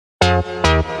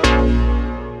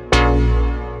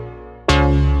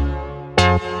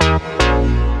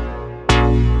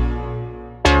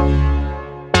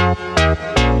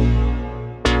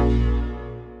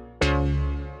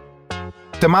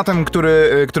Tematem,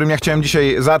 którym ja chciałem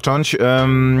dzisiaj zacząć,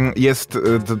 jest,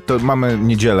 to mamy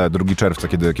niedzielę, 2 czerwca,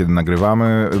 kiedy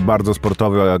nagrywamy. Bardzo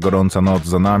sportowa, gorąca noc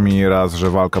za nami. Raz, że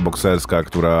walka bokserska,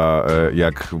 która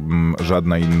jak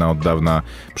żadna inna od dawna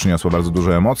przyniosła bardzo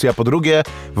dużo emocji. A po drugie,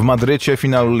 w Madrycie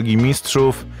finał Ligi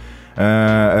Mistrzów.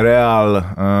 Real,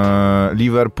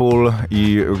 Liverpool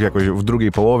i jakoś w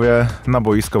drugiej połowie na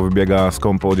boisko wybiega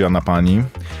skąpo odziana pani.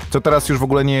 Co teraz już w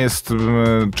ogóle nie jest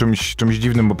czymś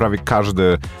dziwnym, bo prawie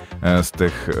każdy z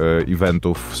tych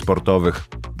eventów sportowych,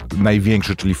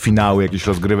 największy, czyli finały jakichś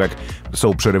rozgrywek,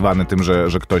 są przerywane tym,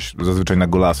 że ktoś zazwyczaj na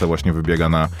golasę właśnie wybiega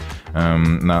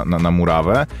na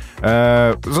murawę.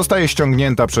 Zostaje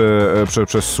ściągnięta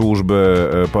przez służby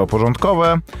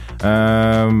porządkowe.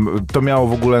 To miało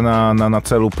w ogóle na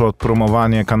celu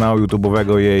promowanie kanału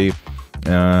YouTube'owego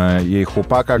jej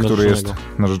chłopaka, który jest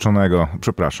narzeczonego,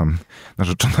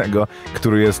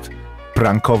 który jest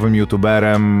prankowym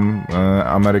youtuberem,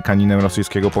 Amerykaninem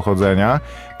rosyjskiego pochodzenia.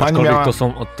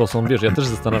 To są, wiesz, ja też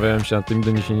zastanawiałem się nad tymi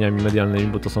doniesieniami medialnymi,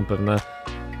 bo to są pewne,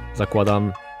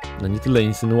 zakładam, no nie tyle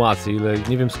insynuacje, ile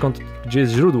nie wiem gdzie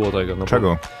jest źródło tego. No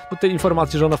czego? Bo tej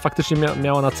informacji, że ona faktycznie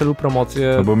miała na celu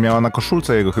promocję. No bo miała na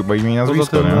koszulce jego chyba imię i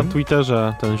nazwisko, nie? Na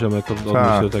Twitterze ten ziomek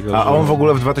odnosił tego. A on w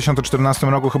ogóle w 2014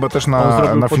 roku chyba też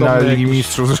na finale Ligi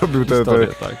Mistrzów zrobił te...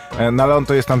 Tak. No ale on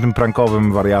to jest tam tym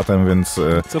prankowym wariatem, więc...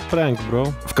 Co prank, bro?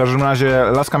 W każdym razie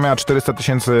laska miała 400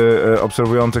 000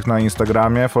 obserwujących na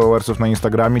Instagramie, followersów na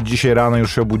Instagramie. Dzisiaj rano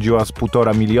już się obudziła z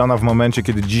 1,5 miliona w momencie,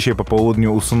 kiedy dzisiaj po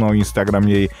południu usunął Instagram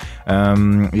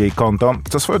jej konto.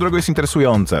 Co swoją drogą jest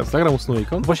interesujące. Instagram usunął jej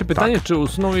konto? Właśnie pytanie, czy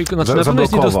usunął jej konto? Znaczy na pewno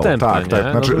jest niedostępne,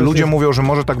 tak. Znaczy ludzie mówią, że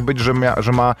może tak być,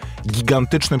 że ma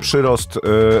gigantyczny przyrost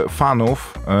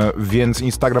fanów, więc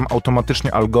Instagram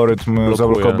automatycznie algorytm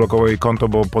zablokował jej konto,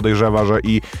 bo podejrzewa, że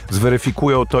i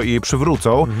zweryfikują to i jej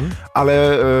przywrócą,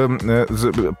 ale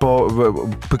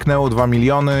pyknęło 2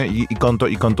 miliony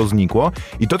i konto znikło.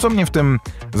 I to, co mnie w tym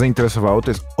zainteresowało,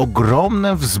 to jest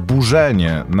ogromne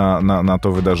wzburzenie na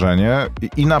to wydarzenie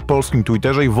i na polskim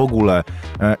Twitterze i w ogóle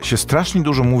się strasznie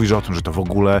dużo mówi, że o tym, że to w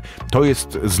ogóle to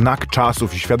jest znak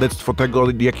czasów i świadectwo tego,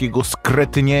 jakiego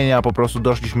skretynienia po prostu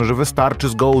doszliśmy, że wystarczy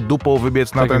z gołą dupą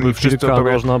wybiec na ten i wszyscy to...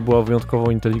 Piłka nożna była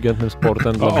wyjątkowo inteligentnym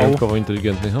sportem dla wyjątkowo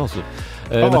inteligentnych osób.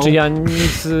 Znaczy ja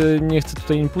nic nie chcę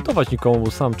tutaj imputować nikomu,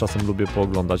 bo sam czasem lubię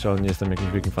pooglądać, ale nie jestem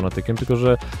jakimś wielkim fanatykiem, tylko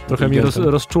że trochę mnie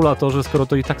rozczula to, że skoro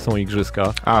to i tak są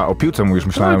igrzyska. A, o piłce mówisz,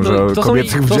 myślałem, że o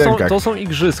kobiecych wdziękach. To są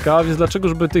igrzyska, więc dlaczego,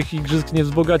 żeby tych igrzysk nie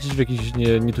wzbogacić w jakiś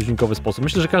nietuzinkowy sposób?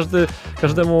 Myślę, że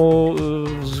każdemu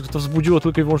to wzbudziło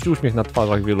tylko i wyłącznie uśmiech na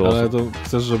twarzach wielu osób. Ale to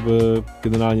chcesz, żeby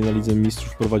generalnie na Lidze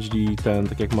Mistrzów wprowadzili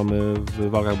tak jak mamy w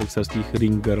walkach bokserskich,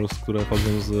 ring girls, które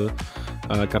chodzą z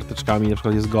karteczkami, na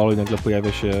przykład jest gol i nagle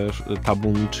pojawia się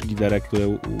tabun czy liderek, które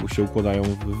się układają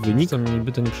w wynik. Co mi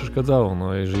by to nie przeszkadzało,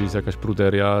 no jeżeli jest jakaś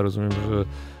pruderia, rozumiem, że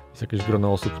jest jakieś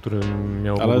grono osób, które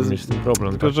miałoby mieć z tym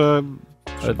problem. Tylko, że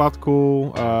w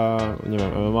przypadku nie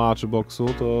wiem, MMA czy boksu,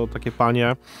 to takie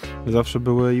panie zawsze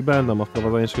były i będą, a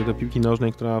wprowadzanie się do piłki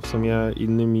nożnej, która w sumie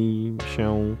innymi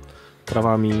się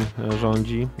prawami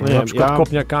rządzi. No na przykład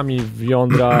kopniakami w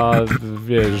jądra,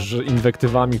 wiesz,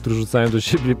 inwektywami, które rzucają do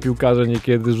siebie piłkarze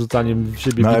niekiedy, rzucaniem w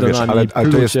siebie bidonami,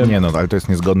 ale to jest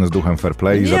niezgodne z duchem fair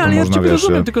play i za to ale można, ja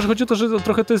rozumiem, tylko że chodzi o to, że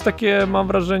trochę to jest takie, mam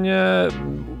wrażenie,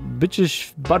 bycie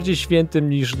bardziej świętym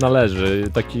niż należy,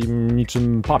 takim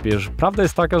niczym papież. Prawda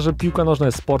jest taka, że piłka nożna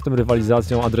jest sportem,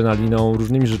 rywalizacją, adrenaliną,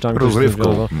 różnymi rzeczami,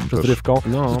 rozrywką.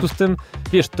 No. W związku z tym,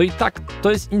 wiesz, to i tak,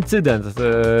 to jest incydent.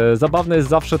 Zabawne jest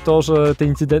zawsze to, że tych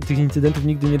incydentów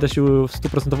nigdy nie da się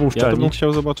 100% uszczelnić. Ja to bym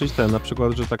chciał zobaczyć na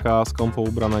przykład, że taka skąpo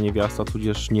ubrana niewiasta,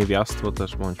 tudzież niewiast, to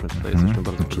też bądźmy tutaj, jesteśmy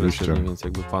bardzo progresywni, więc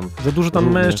jakby pan... Za dużo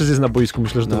tam mężczyzn jest na boisku,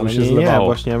 myślę, że to by się zlewało. Nie,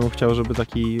 właśnie ja bym chciał, żeby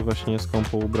taki właśnie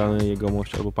skąpo ubrany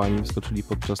jegomość albo pani wyskoczyli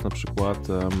podczas na przykład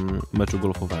meczu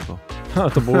golfowego.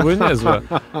 To byłoby niezłe.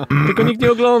 Tylko nikt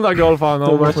nie ogląda golfa,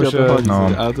 no właśnie się...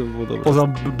 Ale to było dobre. Poza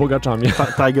bogaczami.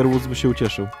 Tiger Woods by się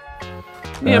ucieszył.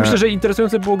 Nie, myślę, że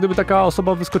interesujące było, gdyby taka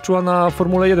osoba wyskoczyła na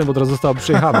Formułę 1, bo teraz została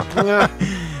przejechana.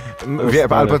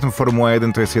 Ale potem Formuła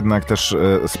 1 to jest jednak też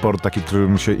sport taki,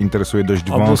 którym się interesuje dość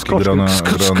wąskie grono.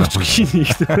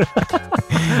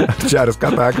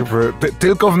 Narciarska, tak?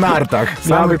 Tylko w nartach.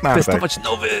 Mamy testować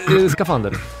nowy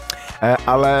skafander.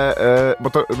 Ale, bo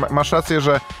to masz rację,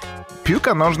 że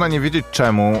piłka nożna, nie wiedzieć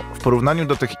czemu, w porównaniu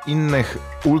do tych innych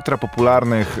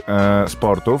ultrapopularnych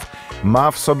sportów,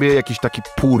 ma w sobie jakiś taki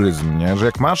puryzm, nie? Że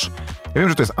jak masz, ja wiem,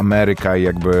 że to jest Ameryka i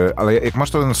jakby, ale jak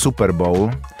masz ten Super Bowl,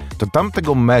 to tam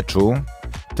tego meczu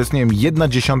to jest, nie wiem,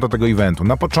 1/10 tego eventu.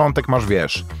 Na początek masz,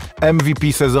 wiesz,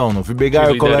 MVP sezonu,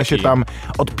 wybiegają kolesie tam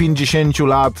od 50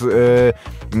 lat,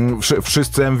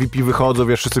 wszyscy MVP wychodzą,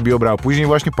 wiesz, wszyscy biorą brawo. Później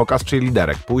właśnie pokaz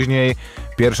cheerleaderek, później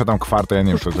pierwsza tam kwarta, ja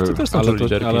nie wiem, to też są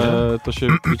ale to się,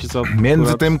 wiecie co...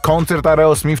 Między tym koncert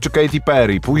Aerosmith czy Katy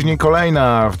Perry, później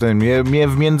kolejna w tym,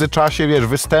 w międzyczasie, wiesz,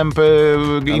 występy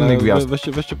innych gwiazd.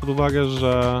 Weźcie pod uwagę,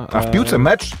 że... A w piłce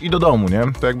mecz i do domu, nie?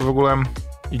 To jakby w ogóle...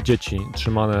 I dzieci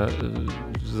trzymane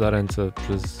za ręce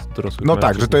przez dorosłych No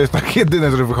mężczyzn. tak, że to jest tak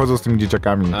jedyne, że wychodzą z tymi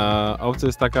dzieciakami. Opcja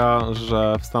jest taka,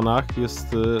 że w Stanach jest,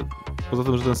 poza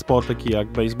tym, że ten sport taki jak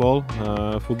baseball,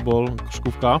 futbol,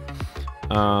 koszykówka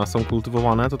są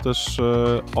kultywowane, to też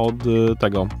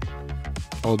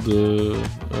od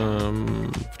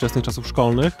wczesnych czasów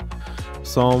szkolnych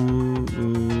są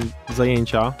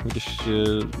zajęcia, jakieś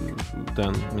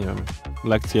nie wiem,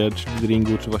 lekcje czy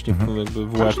dringu, czy właśnie jakby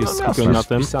WF jest skupiony na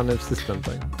tym. Wpisane w system,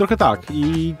 tak? Trochę tak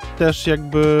i też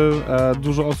jakby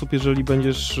dużo osób, jeżeli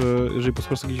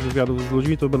posłuchasz jakichś wywiadów z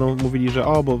ludźmi, to będą mówili, że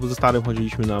bo ze starym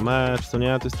chodziliśmy na mecz, co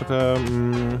nie, to jest trochę...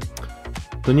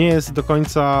 To nie jest do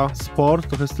końca sport,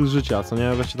 trochę styl życia, co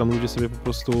nie? Weźcie tam ludzie sobie po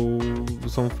prostu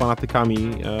są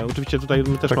fanatykami. Oczywiście tutaj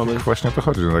my też tak mamy... właśnie o to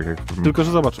chodzi. Tak jak... Tylko,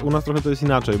 że zobacz, u nas trochę to jest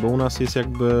inaczej, bo u nas jest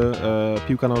jakby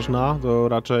piłka nożna, to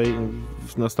raczej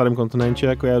na starym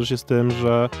kontynencie kojarzy się z tym,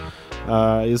 że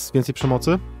jest więcej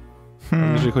przemocy,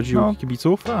 jeżeli chodzi o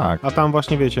kibiców. Tak. A tam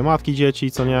właśnie, wiecie, matki,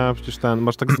 dzieci, co nie, przecież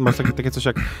masz takie coś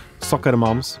jak soccer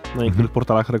moms, na niektórych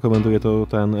portalach rekomenduję to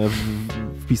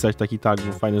wpisać taki tag,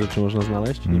 bo fajne rzeczy można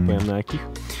znaleźć, nie powiem na jakich.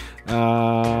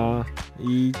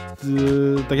 I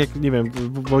tak jak, nie wiem,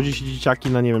 wozi się dzieciaki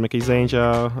na, nie wiem, jakieś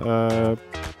zajęcia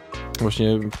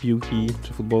właśnie piłki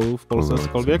czy futbolu w Polsce,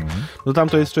 cokolwiek, no tam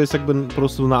to jest jakby po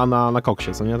prostu na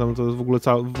koksie, co nie? Tam to jest w ogóle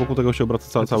wokół tego się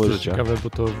obraca całe życie. To ciekawe, bo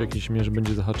to w jakiejś mierze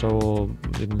będzie zahaczało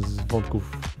jeden z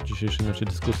wątków dzisiejszej naszej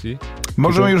dyskusji.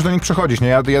 Możemy już do nich przechodzić,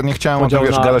 nie? Ja nie chciałem o tym,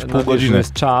 wiesz, gadać pół godziny.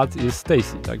 Jest Chad, jest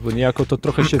Stacy, tak? Bo niejako to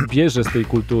trochę się bierze z tej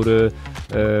kultury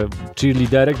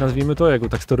cheerleaderek, nazwijmy to, jako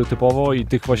tak stereotypowo i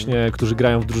tych właśnie, którzy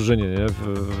grają w drużynie, nie?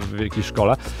 W jakiejś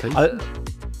szkole. Ale...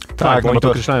 Tak, bo oni to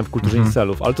określałem w kulturze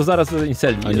incelów, ale to zaraz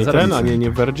inceli. A nie zaraz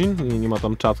nie Virgin? Nie ma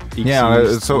tam Chad X? Nie, ale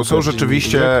są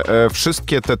rzeczywiście,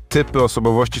 wszystkie te typy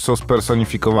osobowości są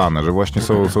spersonifikowane, że właśnie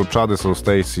są Chady, są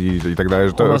Stacy i tak dalej,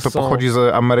 że to pochodzi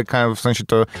z Amerykanów, w sensie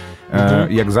to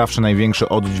jak zawsze największy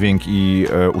oddźwięk i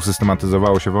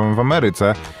usystematyzowało się w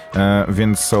Ameryce,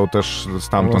 więc są też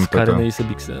stamtąd Karny i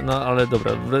Sebiksy. No ale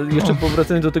dobra, jeszcze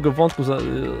powracając do tego wątku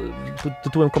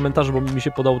tytułem komentarza, bo mi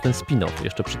się podał ten spin-off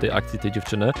jeszcze przy tej akcji tej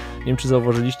dziewczyny. Nie wiem, czy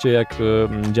zauważyliście, jak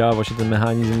działa właśnie ten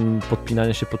mechanizm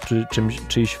podpinania się pod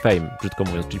czyjś fame, brzydko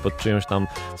mówiąc, czyli pod czyjąś tam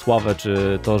sławę,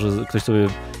 czy to, że ktoś sobie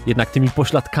jednak tymi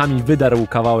pośladkami wydarł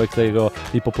kawałek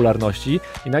tej popularności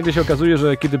i nagle się okazuje,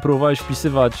 że kiedy próbowałeś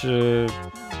wpisywać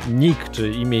nick, czy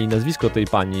imię i nazwisko tej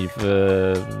pani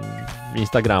w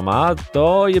Instagrama,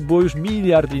 to było już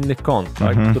miliard innych kont,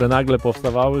 tak, które nagle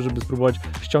powstawały, żeby spróbować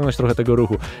ściągnąć trochę tego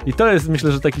ruchu. I to jest,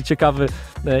 myślę, że taki ciekawy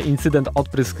incydent,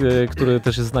 odprysk, który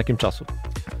też jest znakiem czasu.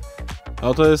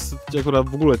 A to jest akurat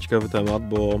w ogóle ciekawy temat,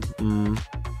 bo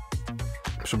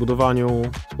przy budowaniu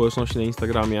społeczności na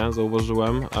Instagramie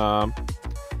zauważyłem,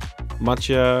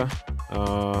 macie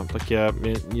takie,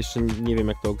 jeszcze nie wiem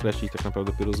jak to określić, tak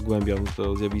naprawdę dopiero zgłębiam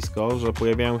to zjawisko, że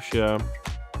pojawiają się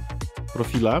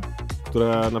profile,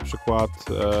 które na przykład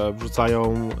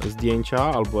wrzucają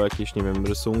zdjęcia albo jakieś, nie wiem,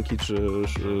 rysunki, czy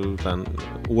ten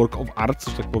work of art,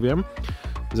 że tak powiem,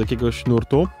 z jakiegoś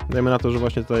nurtu. Dajmy na to, że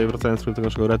właśnie tutaj wracając do tego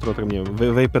naszego retro, tak nie wiem,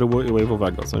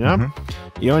 vaporwave'owego, co nie?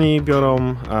 I oni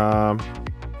biorą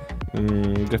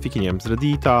grafiki, nie wiem, z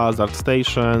Reddita, z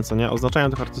ArtStation, co nie? Oznaczają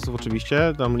tych artystów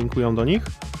oczywiście, tam linkują do nich,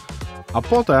 a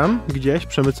potem gdzieś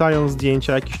przemycają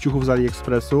zdjęcia jakichś ciuchów z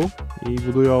AliExpressu i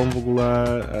budują w ogóle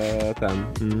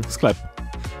sklep.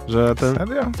 Że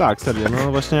Serio? Tak, serio.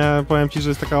 No właśnie powiem ci, że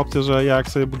jest taka opcja, że ja jak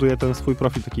sobie buduję ten swój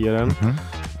profil taki jeden.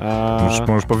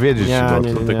 Możesz powiedzieć. Nie,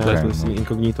 to jest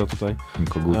incognito tutaj.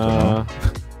 Incognito,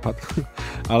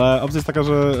 ale opcja jest taka,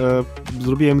 że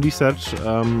zrobiłem research,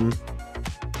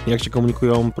 jak się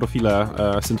komunikują profile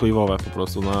synthwave'owe po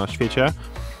prostu na świecie.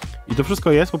 I to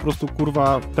wszystko jest po prostu,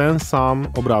 kurwa, ten sam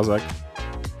obrazek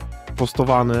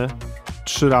postowany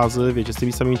 3 razy, wiecie, z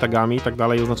tymi samymi tagami i tak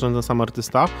dalej, oznaczony ten sam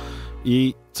artysta.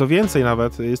 I co więcej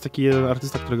nawet, jest taki jeden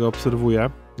artysta, którego obserwuję,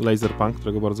 Laserpunk,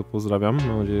 którego bardzo pozdrawiam,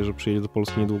 mam nadzieję, że przyjedzie do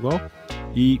Polski niedługo.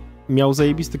 I miał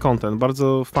zajebisty content,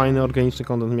 bardzo fajny, organiczny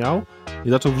content miał i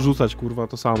zaczął wrzucać, kurwa,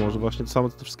 to samo, że właśnie to samo,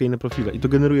 te wszystkie inne profile. I to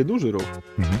generuje duży ruch.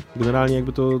 Generalnie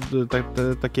jakby to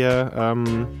takie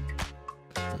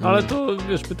Ale to,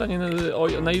 wiesz, pytanie,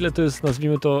 na ile to jest,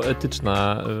 nazwijmy to,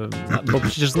 etyczne, bo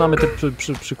przecież znamy te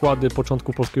przykłady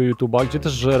początku polskiego YouTube'a, gdzie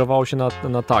też żerowało się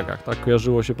na tagach, tak?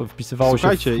 Kojarzyło się, wpisywało się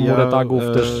w chmurę tagów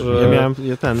też ja miałem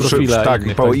profile tak,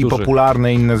 innych, i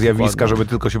popularne inne zjawiska, Dokładnie. żeby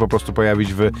tylko się po prostu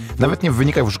pojawić nawet nie w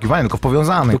wynikach wyszukiwania, tylko w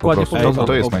powiązanych Dokładnie, po prostu.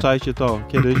 To jest obczajcie to.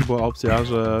 Kiedyś była opcja,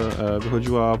 że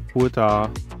wychodziła płyta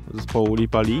zespołu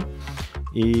Lipali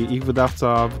i ich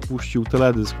wydawca wypuścił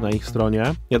teledysk na ich stronie.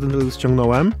 Ja ten teledysk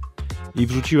ściągnąłem i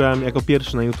wrzuciłem jako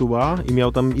pierwszy na YouTube'a i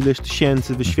miał tam ileś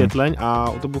tysięcy wyświetleń, a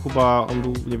to był on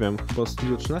był, nie wiem, chyba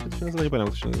Studio 13, to się nazywa, nie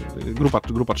pamiętam,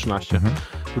 Grupa 13.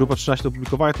 Grupa 13 to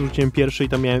publikowała, to wrzuciłem pierwszy i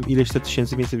tam miałem ileś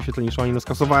tysięcy więcej wyświetleń niż oni,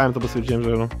 skasowałem to, bo stwierdziłem,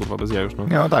 że bez jaj już,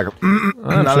 No tak.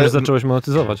 Ale zacząłeś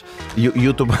monetyzować.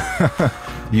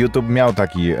 YouTube miał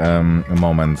taki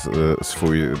moment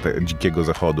swój dzikiego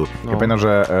zachodu. Ja pamiętam,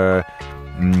 że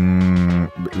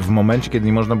w momencie, kiedy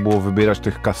nie można było wybierać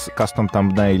tych custom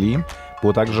thumbnaili,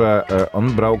 było tak, że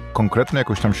on brał konkretną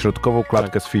jakąś tam środkową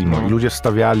klatkę z filmu i ludzie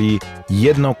wstawiali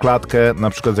jedną klatkę na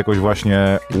przykład z jakąś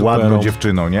właśnie ładną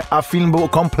dziewczyną, nie? A film był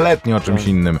kompletnie o czymś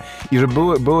innym. I że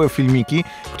były filmiki,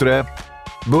 które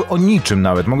były o niczym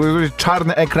nawet. Mogły być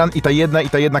czarny ekran i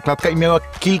ta jedna klatka i miała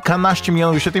kilkanaście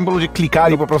milionów wyświetleń, bo ludzie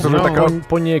klikali po prostu, że taka...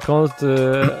 Poniekąd,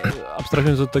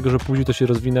 abstrahując od tego, że później to się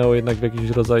rozwinęło jednak w jakiś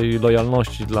rodzaj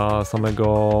lojalności dla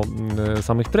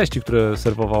samych treści, które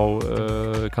serwował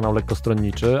kanał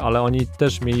lekkostronniczy, ale oni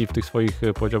też mieli w tych swoich,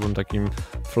 powiedziałbym, takim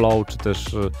flow, czy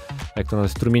też, jak to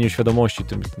nazwać, strumieniu świadomości,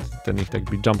 ten ich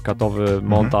jakby jump cutowy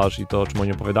montaż i to, o czym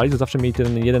oni opowiadali, to zawsze mieli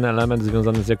ten jeden element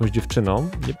związany z jakąś dziewczyną.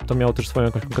 To miało też swoją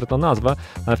jakąś konkretną nazwę,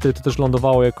 ale wtedy to też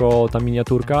lądowało jako ta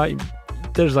miniaturka i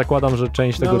też zakładam, że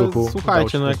część tego ruchu...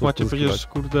 Słuchajcie, jak macie przecież,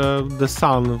 The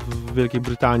Sun w Wielkiej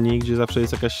Brytanii, gdzie zawsze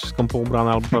jest jakaś skąpo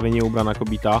ubrana albo prawie nieubrana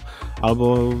kobieta,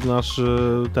 albo nasz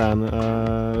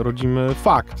rodzimy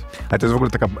Fakt. Ale to jest w ogóle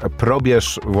taka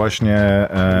probierz właśnie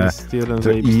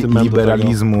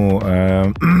liberalizmu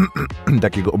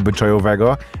takiego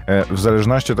obyczajowego, w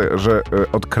zależności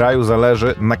od kraju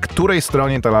zależy, na której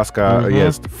stronie ta laska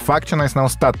jest. W Fakcie ona jest na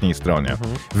ostatniej stronie.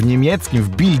 W niemieckim, w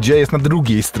Bildzie jest na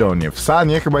drugiej stronie. W Sanie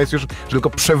chyba jest już, że tylko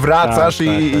przewracasz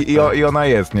i ona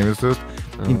jest, nie? Więc to jest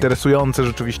interesujące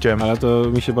rzeczywiście. Ale to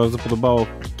mi się bardzo podobało.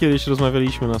 Kiedyś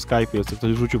rozmawialiśmy na Skype'ie, co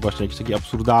ktoś rzucił właśnie jakiś taki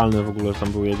absurdalny w ogóle, że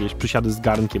tam były jakieś przysiady z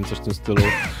garnkiem, coś w tym stylu.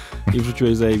 I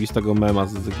wrzuciłeś zajebistego mema,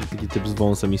 taki typ z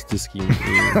wąsem i styskim.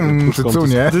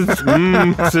 Cycunie.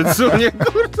 Cycunie,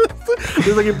 kurde. To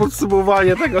jest takie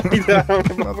podsumowanie tego wideo.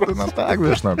 No tak,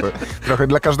 wiesz, to trochę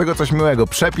dla każdego coś miłego.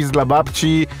 Przepis dla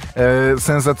babci,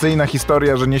 sensacyjna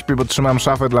historia, że nie śpię, bo trzymam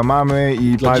szafę dla mamy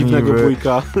i dla pani... dziwnego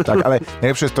wujka. Tak, ale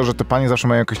najlepsze jest to, że te panie zawsze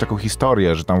mają jakąś taką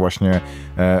historię, że tam właśnie,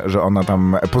 że ona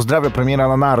tam pozdrawia premiera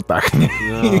na nartach, nie?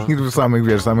 I w samych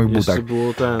butach. Jeszcze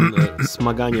było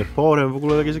smaganie porem, w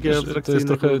ogóle jakieś takie abstrakcyjne...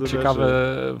 To jest trochę ciekawe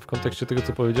w kontekście tego,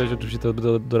 co powiedziałeś, oczywiście to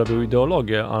dorabiały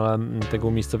ideologię, ale tego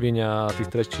umiejscowienia tych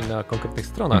treści na konkretnych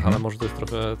stronach, ale może to jest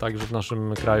trochę tak, że w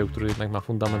naszym kraju, który jednak ma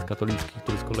fundament katolicki,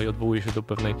 który z kolei odwołuje się do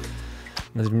pewnej,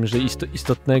 nazwijmy, że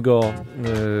istotnego...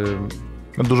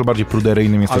 dużo bardziej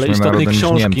pruderyjnym jesteśmy ale istotnej narodem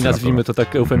książki, niż Niemcy, nazwijmy to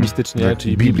tak eufemistycznie,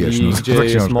 czyli Biblii, gdzie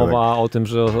jest mowa o tym,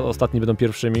 że ostatni będą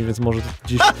pierwszymi, więc może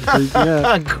gdzieś...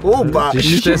 Kuba!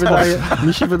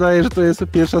 Mi się wydaje, że to jest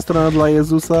pierwsza strona dla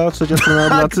Jezusa, trzecia strona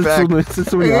dla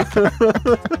Cycunia.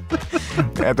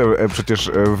 To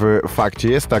przecież w Fakcie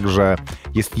jest tak, że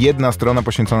jest jedna strona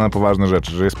poświęcona na poważne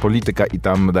rzeczy, że jest polityka i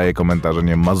tam daje komentarze, nie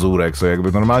wiem, Mazurek, co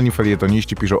jakby normalni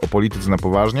felietoniści piszą o polityce na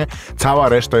poważnie, cała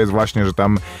reszta jest właśnie, że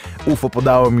tam UFO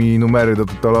podało mi numery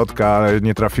do lotka, ale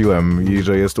nie trafiłem i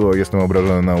że jestem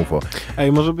obrażony na UFO.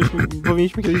 Ej, może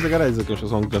powinniśmy kiedyś zagadać z jakąś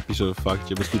osobą, która pisze w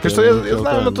Fakcie. Wiesz co, ja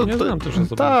znam, no to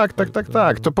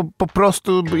tak. To po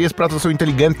prostu jest praca, są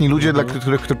inteligentni ludzie, dla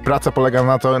których praca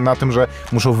polega na tym, że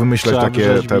muszą wymyślać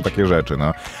takie rzeczy.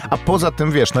 No. A poza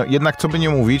tym, wiesz, no jednak co by nie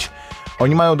mówić,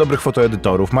 oni mają dobrych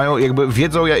fotoedytorów,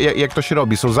 wiedzą jak to się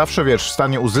robi, są zawsze, wiesz, w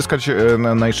stanie uzyskać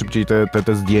najszybciej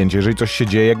te zdjęcie, jeżeli coś się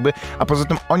dzieje, a poza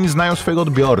tym oni znają swojego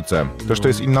odbiorcę. Też to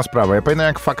jest inna sprawa. Ja pamiętam,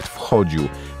 jak Fakt wchodził.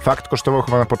 Fakt kosztował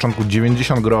chyba na początku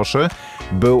 90 groszy,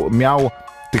 miał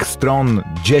tych stron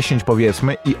 10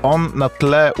 powiedzmy i on na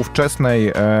tle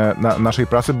ówczesnej naszej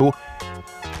prasy był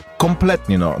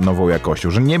kompletnie nową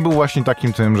jakością, że nie był właśnie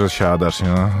takim tym, że siadasz,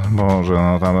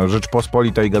 Boże, tam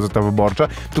Rzeczpospolita i Gazeta Wyborcza,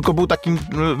 tylko był takim,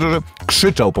 że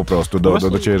krzyczał po prostu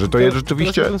do ciebie, że to jest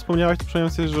rzeczywiście... Teraz wspomniałeś, to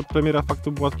przypomniałem sobie, że premiera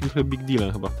faktu była takim trochę big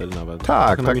dealem chyba wtedy nawet.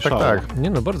 Tak. Nie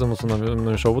no, bardzo mocno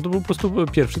namieszało, bo to był po prostu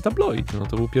pierwszy tabloid.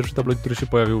 To był pierwszy tabloid, który się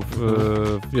pojawił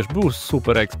był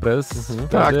Super Express,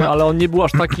 wtedy, ale on nie był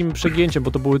aż takim przegięciem,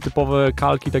 bo to były typowe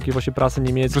kalki takiej właśnie prasy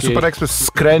niemieckiej. Super Express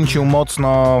skręcił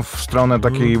mocno w stronę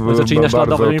takiej zaczęli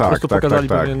naśladować i po prostu pokazali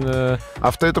pewien...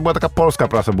 A wtedy to była taka polska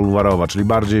prasa bulwarowa, czyli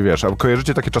bardziej, a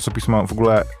kojarzycie takie czasopismo w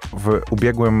ogóle w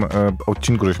ubiegłym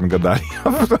odcinku, żeśmy gadali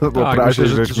o prasie,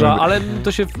 ale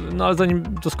to się, ale zanim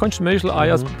to skończ myśl, a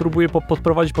ja spróbuję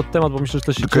podprowadzić pod temat, bo myślę, że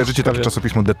to się... Kojarzycie takie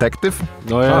czasopismo Detektyw?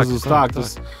 No Jezus, tak. To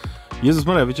jest... Jezus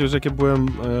Maria, wiecie, że jak ja byłem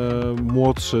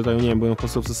młodszy, to nie wiem, byłem w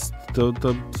podstawce,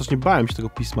 to strasznie bałem się tego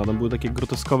pisma, tam były takie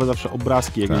groteskowe zawsze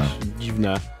obrazki jakieś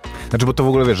dziwne. Znaczy, bo to w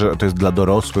ogóle, że to jest dla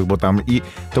dorosłych, bo tam i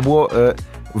to było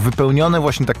wypełnione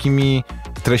właśnie takimi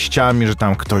treściami, że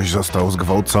tam ktoś został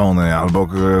zgwałcony, albo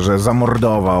że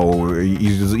zamordował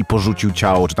i porzucił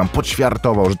ciało, czy tam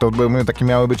poćwiartował, że to takie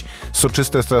miały być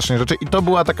soczyste strasznie rzeczy i to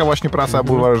była taka właśnie prasa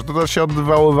bulwarowa, że to się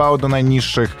odwoływało do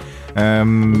najniższych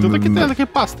to takie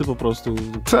pasty po prostu.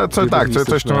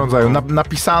 Coś w tym rodzaju.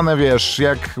 Napisane,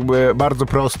 jak bardzo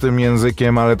prostym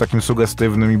językiem, ale takim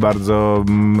sugestywnym i bardzo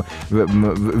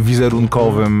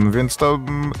wizerunkowym, więc to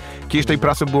kiedyś tej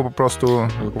prasy było po prostu...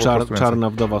 Czarna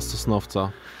wdowa z Sosnowca.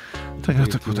 Tego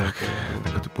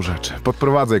typu rzeczy.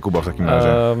 Podprowadzaj, Kuba, w takim razie.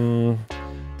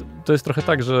 To jest trochę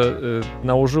tak, że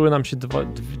nałożyły nam się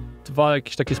dwa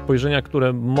jakieś takie spojrzenia,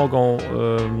 które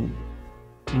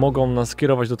mogą nas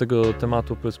skierować do tego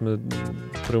tematu, powiedzmy,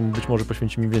 któremu być może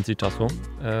poświęcimy więcej czasu,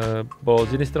 bo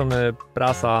z jednej strony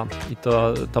prasa i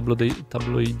ta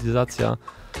tabloidyzacja,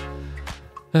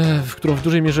 którą w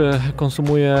dużej mierze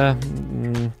konsumuje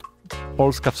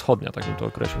Polska wschodnia, tak bym to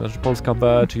określił. Znaczy Polska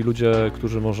B, czyli ludzie,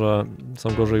 którzy może są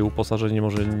gorzej uposażeni,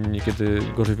 może niekiedy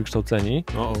gorzej wykształceni.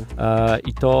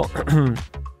 I to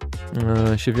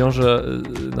się wiąże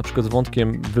na przykład z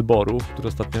wątkiem wyborów, które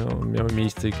ostatnio miały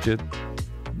miejsce, gdzie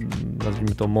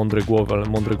nazwijmy to mądre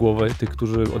głowy tych,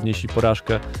 którzy odnieśli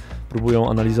porażkę, próbują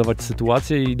analizować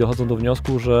sytuację i dochodzą do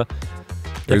wniosku, że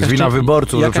to jest wina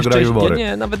wyborców, że przegrali wybory.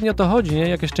 Nie, nawet nie o to chodzi, nie?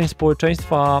 Jakaś część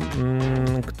społeczeństwa,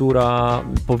 która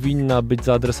powinna być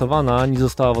zaadresowana, nie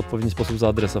została w odpowiedni sposób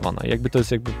zaadresowana. Jakby to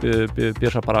jest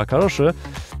pierwsza para karoszy.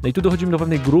 No i tu dochodzimy do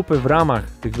pewnej grupy w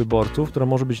ramach tych wyborców, która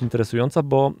może być interesująca,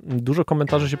 bo dużo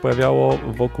komentarzy się pojawiało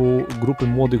wokół grupy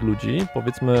młodych ludzi,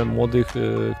 powiedzmy młodych,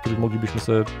 których moglibyśmy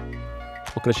sobie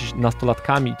określić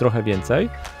nastolatkami i trochę więcej.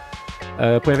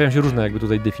 Pojawiają się różne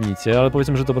tutaj definicje, ale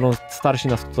powiedzmy, że to będą starsi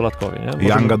nastolatkowie. Nie?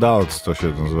 Young adults to się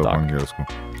nazywa po angielsku.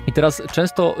 I teraz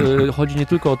często chodzi nie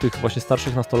tylko o tych właśnie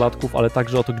starszych nastolatków, ale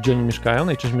także o to, gdzie oni mieszkają.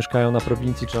 Najczęściej mieszkają na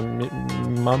prowincji, czy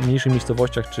na mniejszych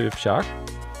miejscowościach, czy wsiach.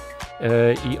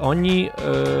 I oni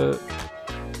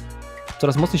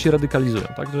coraz mocniej się radykalizują,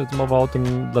 tak? Że jest mowa o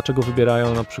tym, dlaczego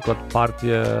wybierają na przykład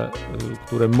partie,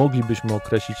 które moglibyśmy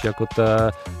określić jako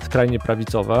te skrajnie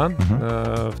prawicowe.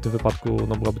 W tym wypadku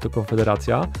byłaby to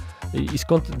Konfederacja. I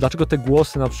dlaczego te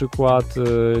głosy na przykład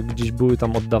gdzieś były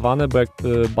tam oddawane, bo jak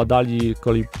badali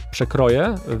kolei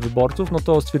przekroje wyborców, no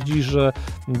to stwierdzili, że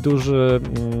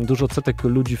duży odsetek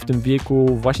ludzi w tym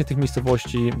wieku właśnie tych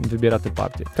miejscowości wybiera te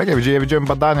partie. Tak, ja widziałem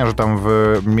badania, że tam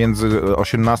między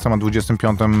 18 a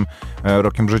 25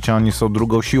 rokiem życia oni są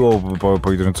drugą siłą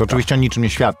polityczną, co oczywiście o niczym nie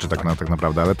świadczy tak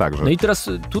naprawdę, ale także. No i teraz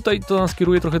tutaj to nas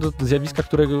kieruje trochę do zjawiska,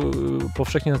 którego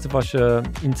powszechnie nazywa się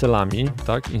incelami,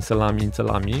 tak?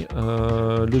 Incelami.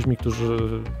 Ludźmi, którzy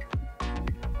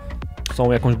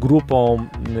są jakąś grupą,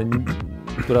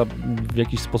 która w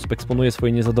jakiś sposób eksponuje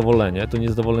swoje niezadowolenie. To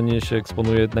niezadowolenie się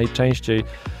eksponuje najczęściej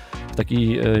w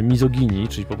takiej mizoginii,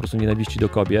 czyli po prostu nienawiści do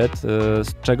kobiet.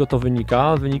 Z czego to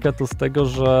wynika? Wynika to z tego,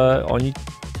 że oni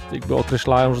jakby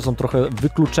określają, że są trochę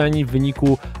wykluczeni w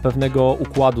wyniku pewnego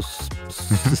układu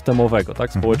systemowego,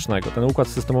 tak, społecznego. Ten układ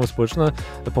systemowy społeczny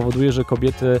powoduje, że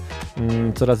kobiety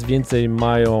coraz więcej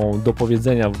mają do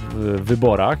powiedzenia w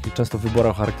wyborach i często w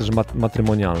wyborach o charakterze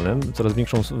matrymonialnym. Coraz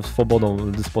większą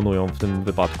swobodą dysponują w tym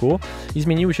wypadku i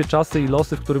zmieniły się czasy i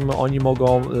losy, w którym oni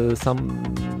mogą sam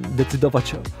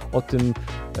decydować o tym,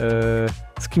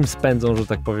 z kim spędzą, że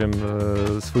tak powiem,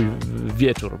 swój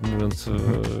wieczór, mówiąc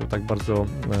tak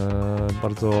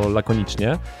bardzo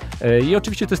lakonicznie. I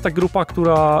oczywiście to jest ta grupa,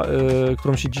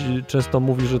 którą się często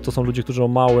mówi, że to są ludzie, którzy o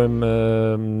małym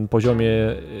poziomie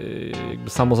jakby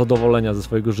samozadowolenia ze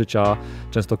swojego życia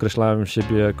często określają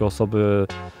siebie jako osoby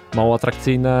mało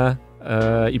atrakcyjne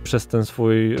i przez ten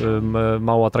swój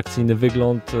mało atrakcyjny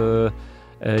wygląd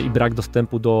i brak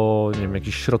dostępu do, nie wiem,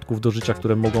 jakichś środków do życia,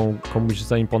 które mogą komuś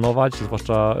zaimponować,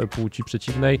 zwłaszcza płci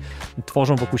przeciwnej,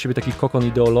 tworzą wokół siebie taki kokon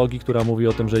ideologii, która mówi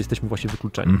o tym, że jesteśmy właśnie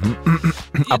wykluczeni.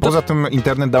 A poza tym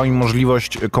internet dał im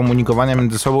możliwość komunikowania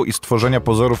między sobą i stworzenia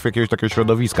pozorów jakiegoś takiego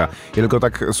środowiska. Ja tylko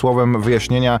tak słowem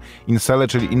wyjaśnienia, incele,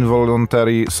 czyli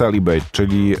involuntary celibate,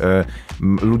 czyli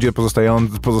ludzie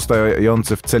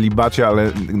pozostający w celibacie,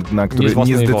 ale na których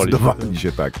nie zdecydowali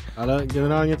się tak. Ale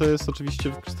generalnie to jest oczywiście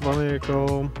wykorzystywane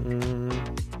jako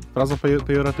fraza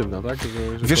pejoratywna, tak?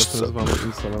 Że Wiesz co?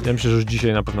 Ja myślę, że już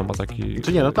dzisiaj na pewno ma taki...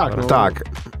 Czy nie, no tak. No. Tak,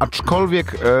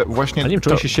 aczkolwiek właśnie... A nie wiem, czy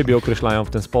oni się siebie określają w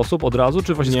ten sposób od razu,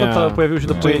 czy właśnie skąd pojawiło się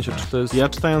to pojęcie? Czy to jest... Ja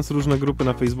czytając różne grupy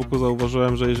na Facebooku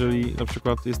zauważyłem, że jeżeli na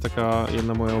przykład jest taka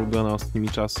jedna moja ulubiona ostatnimi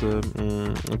czasy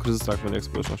o kryzysach w mediach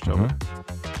społecznościowych,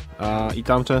 i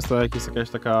tam często jak jest jakaś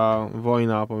taka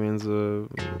wojna pomiędzy,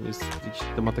 jest jakaś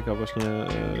tematyka właśnie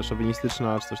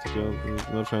szowinistyczna, czy coś takiego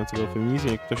naruszającego feminizm,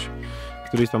 jak ktoś,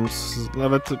 któryś tam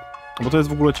nawet, bo to jest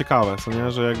w ogóle ciekawe, co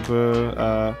nie, że jakby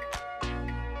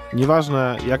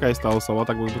nieważne jaka jest ta osoba,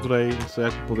 tak, bo tutaj, co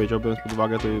jak powiedział, biorąc pod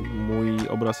uwagę, to mój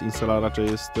obraz incela raczej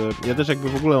jest, ja też jakby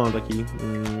w ogóle mam taki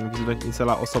wizerunek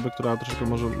incela, osoby, która troszeczkę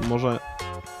może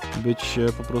być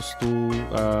po prostu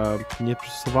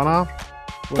nieprzystosowana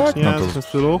społecznie, tak, no to... w tym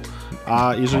stylu,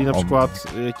 a jeżeli na przykład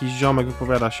jakiś ziomek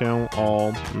wypowiada się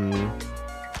o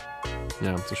nie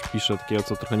wiem, coś pisze takiego,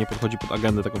 co trochę nie podchodzi pod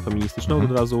agendę taką feministyczną, to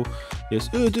od razu jest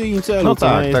ty incelu. No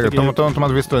tak, tak. Takie... To ma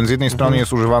dwie strony. Z jednej strony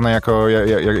jest używane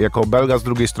jako obelga, z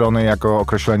drugiej strony jako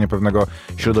określenie pewnego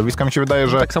środowiska. Mi się wydaje,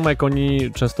 że... Tak samo jak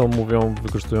oni często mówią,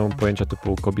 wykorzystują pojęcia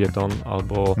typu kobieton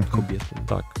albo... Kobieton.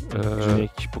 Tak. Że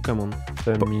jakiś Pokémon.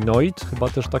 Feminoid, chyba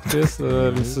też tak to jest,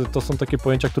 więc to są takie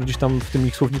pojęcia, które gdzieś tam w tym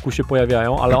ich słowniku się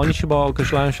pojawiają, ale oni chyba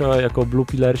określają się jako blue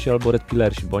pillersi albo red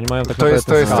pillersi, bo oni mają taką...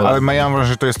 To jest, ale ja mam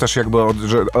wrażenie, że to jest też jakby,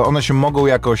 że one się mogą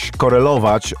jakoś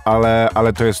korelować,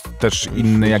 ale to jest też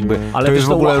inny jakby, ale to jest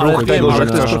w ogóle ruch tego, że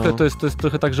chcesz... To jest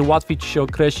trochę tak, że łatwiej ci się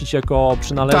określić jako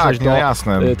przynależność do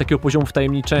takiego poziomu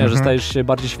wtajemniczenia, że stajesz się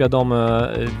bardziej świadomy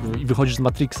i wychodzisz z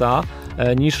Matrixa,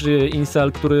 niż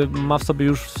incel, który ma w sobie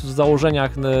już w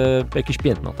założeniach jakieś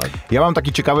piętno, tak? Ja mam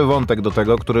taki ciekawy wątek do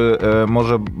tego, który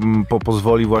może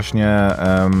pozwoli właśnie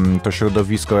to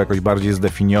środowisko jakoś bardziej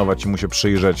zdefiniować i mu się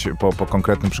przyjrzeć po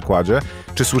konkretnym przykładzie.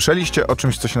 Czy słyszeliście o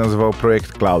czymś, co się nazywało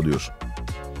projekt Klaudiusz?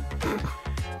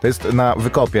 To jest na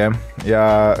wykopie.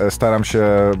 Ja staram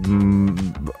się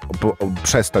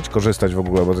przestać korzystać w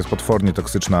ogóle, bo to jest potwornie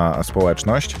toksyczna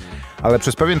społeczność, ale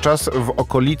przez pewien czas w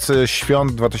okolicy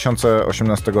świąt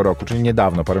 2018 roku, czyli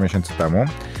niedawno, parę miesięcy temu,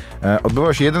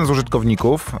 odbywał się jeden z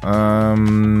użytkowników,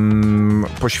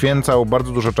 poświęcał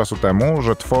bardzo dużo czasu temu,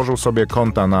 że tworzył sobie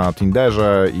konta na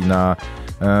Tinderze i na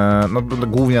no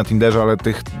głównie na Tinderze, ale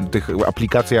tych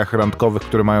aplikacjach randkowych,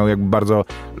 które mają jakby bardzo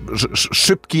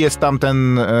szybki jest tam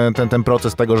ten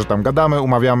proces tego, że tam gadamy,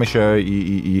 umawiamy się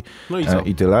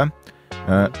i tyle.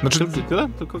 Znaczy, tyle?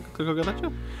 Tylko gadacie?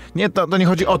 Nie, to nie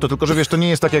chodzi o to, tylko że wiesz, to nie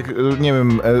jest tak jak, nie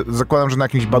wiem, zakładam, że na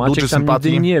jakimś Badu czy Sympatii...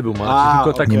 Maciek nie był,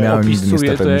 tylko tak nie miałem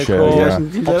opisuje to jako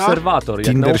obserwator,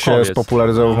 Tinder się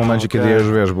spopularyzował w momencie, kiedy ja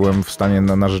już, wiesz, byłem w stanie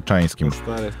narzeczeńskim.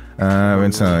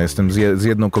 Więc jestem z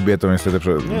jedną kobietą niestety,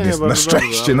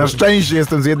 na szczęście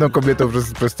jestem z jedną kobietą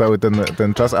przez cały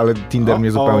ten czas, ale Tinder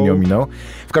mnie zupełnie ominął.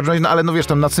 W każdym razie, no ale no wiesz,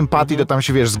 tam na Sympatii to tam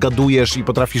się, wiesz, zgadujesz i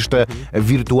potrafisz te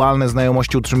wirtualne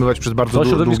znajomości utrzymywać przez bardzo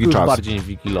długi czas. Bardziej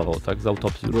wigilował, tak, z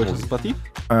autopsji. Byłeś na Sympatii?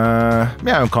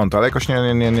 Miałem konto, ale jakoś nie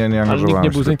angażowałem. Ale nikt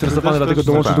nie był zainteresowany, dlatego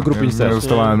dołączył do grupy Incele. Nie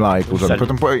dostawałem lajku.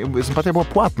 Potem Sympatia była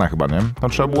płatna chyba, nie? Tam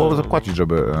trzeba było zapłacić,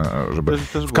 żeby...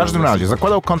 W każdym razie,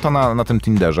 zakładał konta na tym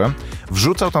Tinderze,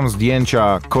 wrzucał tam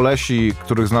zdjęcia kolesi,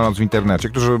 których znalazł w internecie,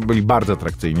 którzy byli bardzo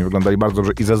atrakcyjni, wyglądali bardzo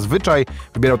dobrze i zazwyczaj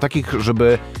wybierał takich,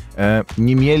 żeby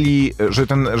nie mieli,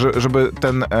 żeby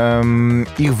ten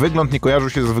ich wygląd nie kojarzył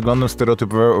się z wyglądem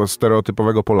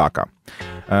stereotypowego Polaka.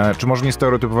 Czy może nie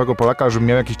stereotypowego Polaka, ale żeby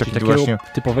miał jakiś taki właśnie...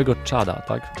 typowego Chada,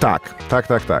 tak?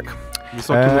 Tak.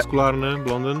 Wysoki, muskularny,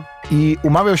 blondyn. I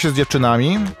umawiał się z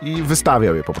dziewczynami i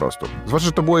wystawiał je po prostu. Zwłaszcza,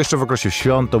 że to było jeszcze w okresie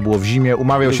świąt, to było w zimie,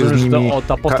 umawiał się z nimi.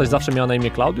 Ta postać zawsze miała na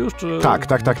imię Klaudiusz? Czy... Tak.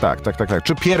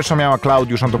 Czy pierwsza miała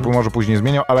Klaudiusz, on to może później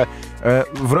zmieniał, ale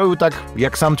wrobił tak,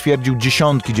 jak sam twierdził,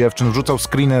 dziesiątki dziewczyn, wrzucał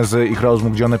screeny z ich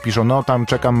rozmów, gdzie one piszą, no tam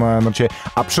czekam na ciebie.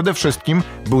 A przede wszystkim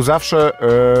był zawsze,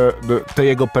 te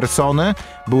jego persony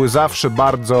były zawsze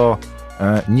bardzo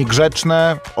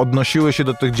niegrzeczne, odnosiły się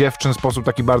do tych dziewczyn w sposób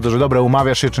taki bardzo, że dobra,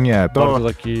 umawiasz się czy nie. To bardzo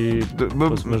taki,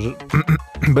 powiedzmy, że...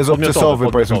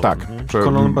 bezobcesowy, powiedzmy tak.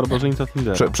 Konon barbarzyńca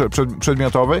Tindera.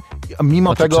 Przedmiotowy.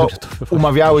 Mimo tego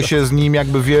umawiały się z nim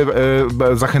jakby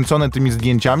zachęcone tymi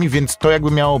zdjęciami, więc to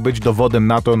jakby miało być dowodem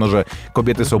na to, no, że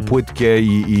kobiety są płytkie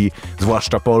i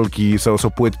zwłaszcza Polki są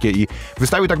płytkie i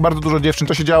wystawił tak bardzo dużo dziewczyn.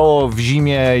 To się działo w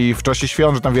zimie i w czasie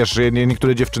świąt, że tam wiesz,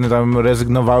 niektóre dziewczyny tam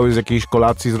rezygnowały z jakiejś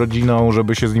kolacji z rodziną,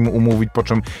 żeby się z nim umówić, po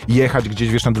czym jechać gdzieś,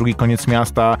 wiesz, na drugi koniec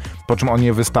miasta, po czym on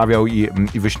je wystawiał i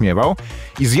wyśmiewał.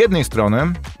 I z jednej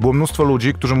strony było mnóstwo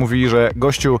ludzi, którzy mówili, że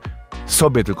gościu,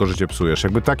 sobie tylko życie psujesz.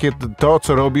 Jakby to,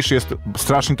 co robisz, jest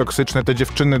strasznie toksyczne. Te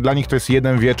dziewczyny, dla nich to jest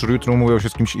jeden wieczór, jutro umówią się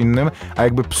z kimś innym, a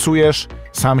jakby psujesz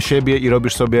sam siebie i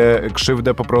robisz sobie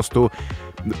krzywdę po prostu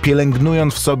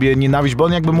pielęgnując w sobie nienawiść, bo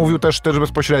on jakby mówił też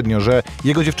bezpośrednio, że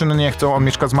jego dziewczyny nie chcą, on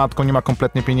mieszka z matką, nie ma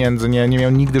kompletnie pieniędzy, nie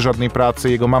miał nigdy żadnej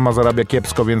pracy, jego mama zarabia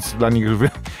kiepsko, więc dla nich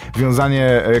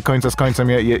wiązanie końca z końcem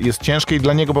jest ciężkie i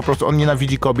dla niego po prostu on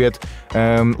nienawidzi kobiet,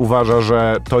 uważa,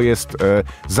 że to jest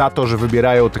za to, że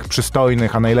wybierają tych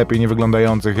przystojnych, a najlepiej nie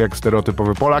wyglądających jak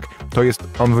stereotypowy Polak, to jest,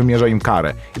 on wymierza im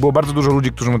karę. I było bardzo dużo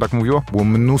ludzi, którzy mu tak mówiło, było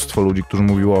mnóstwo ludzi, którzy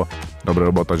mówiło, dobra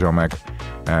robota ziomek,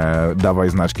 dawaj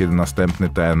znać kiedy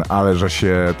następny ale że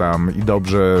się tam i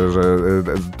dobrze, że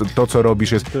to co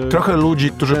robisz jest... Trochę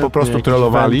ludzi, którzy po prostu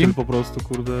trollowali. Po prostu,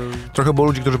 kurde. Trochę było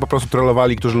ludzi, którzy po prostu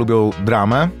trollowali, którzy lubią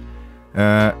dramę,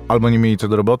 albo nie mieli co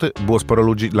do roboty. Było sporo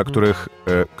ludzi, dla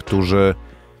którzy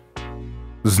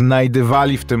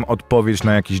znajdywali w tym odpowiedź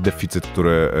na jakiś deficyt,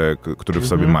 który w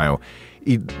sobie mają.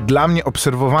 I dla mnie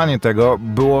obserwowanie tego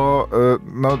było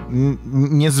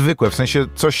niezwykłe, w sensie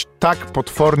coś tak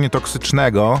potwornie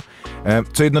toksycznego,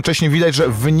 co jednocześnie widać, że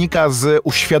wynika z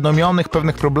uświadomionych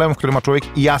pewnych problemów, które ma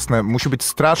człowiek i jasne, musi być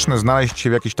straszne znaleźć się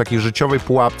w jakiejś takiej życiowej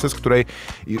pułapce, z której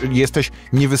jesteś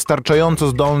niewystarczająco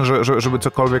zdolny, żeby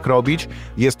cokolwiek robić,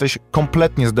 jesteś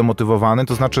kompletnie zdemotywowany,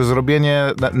 to znaczy zrobienie,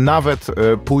 nawet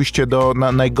pójście do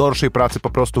najgorszej pracy, po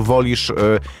prostu wolisz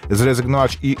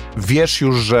zrezygnować i wiesz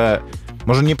już, że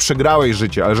może nie przegrałeś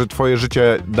życie, ale że twoje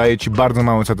życie daje ci bardzo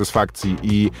mało satysfakcji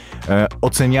i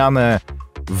oceniane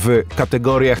w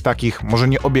kategoriach takich, może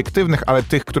nie obiektywnych, ale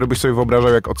tych, które byś sobie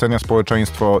wyobrażał, jak ocenia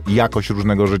społeczeństwo jakość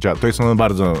różnego życia, to jest ono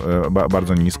bardzo,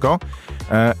 bardzo nisko.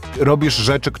 Robisz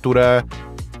rzeczy, które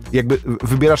jakby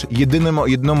wybierasz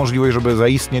jedyną możliwość, żeby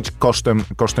zaistnieć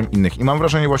kosztem innych. I mam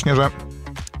wrażenie właśnie, że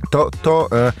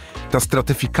ta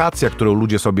stratyfikacja, którą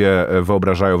ludzie sobie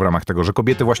wyobrażają w ramach tego, że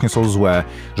kobiety właśnie są złe,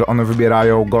 że one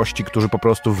wybierają gości, którzy po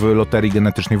prostu w loterii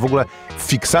genetycznej, w ogóle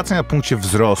fiksacja na punkcie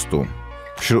wzrostu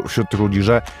wśród tych ludzi,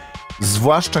 że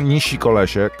zwłaszcza nisi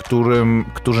kolesie,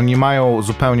 którzy nie mają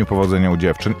zupełnie powodzenia u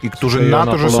dziewczyn i którzy na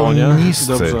to, że są niscy.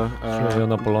 Dobrze.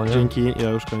 Na Polonie. Dzięki, ja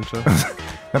już kończę.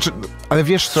 Znaczy, ale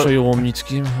wiesz co,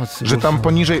 Łomnickim, że tam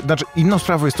poniżej, znaczy inną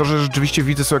sprawą jest to, że rzeczywiście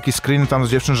widzę są jakieś screeny tam z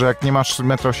dziewczyn, że jak nie masz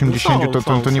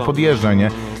 1,80 m, to nie podjeżdżaj,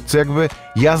 nie? Co jakby,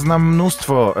 ja znam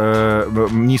mnóstwo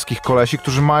niskich kolesi,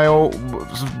 którzy mają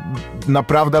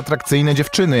naprawdę atrakcyjne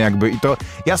dziewczyny jakby i to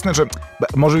jasne, że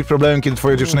może być problemem, kiedy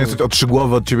twoja dziewczyna jest o 3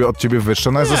 głowy od ciebie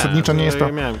wyższa, no jest zasadniczo nie jest to...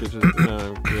 Ja miałem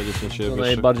kiedyś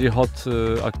najbardziej hot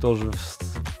aktorzy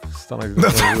w Stanach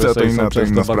Zjednoczonych to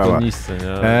inna sprawa. Niscy,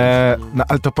 nie? No,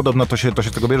 ale to podobno to się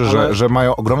z tego bierze, że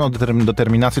mają ogromną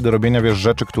determinację do robienia, wiesz,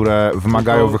 rzeczy, które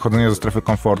wymagają wychodzenia ze strefy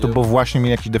komfortu, bo właśnie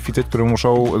mieli jakiś deficyt, który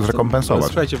muszą zrekompensować.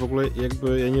 Słuchajcie, w ogóle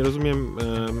jakby ja nie rozumiem,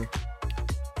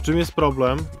 w czym jest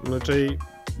problem. Znaczy,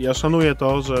 ja szanuję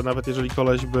to, że nawet jeżeli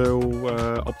koleś był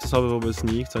obcesowy wobec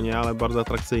nich, co nie, ale bardzo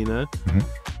atrakcyjny,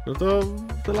 no to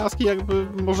te laski jakby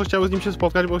może chciały z nim się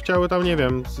spotkać, bo chciały tam, nie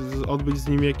wiem, odbyć z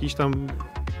nim jakiś tam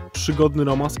przygodny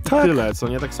romans i tyle, co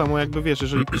nie? Tak samo jakby, wiesz,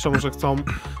 jeżeli piszą, że chcą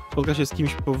spotkać się z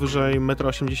kimś powyżej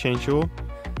 1,80 m,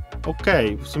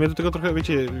 okej. W sumie do tego trochę,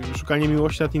 wiecie, szukanie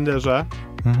miłości na Tinderze,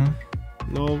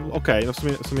 no okej, no w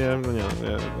sumie, no nie,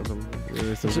 ja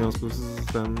jestem w związku z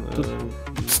tym...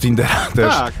 Z Tindera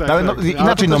też. Tak, ale no,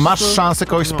 inaczej, no masz szansę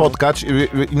kogoś spotkać,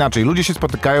 inaczej, ludzie się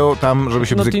spotykają tam, żeby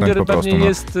się bzyknąć Tinder po prostu. Tinder pewnie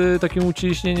jest takim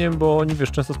uciśnieniem, bo oni,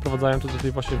 wiesz, często sprowadzają to do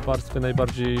tej właśnie warstwy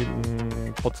najbardziej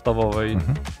podstawowej.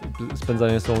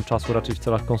 Spędzanie są czasu raczej w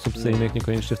celach konsumpcyjnych,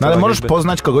 niekoniecznie w celach... No ale możesz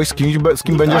poznać kogoś, z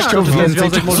kim będziesz chciał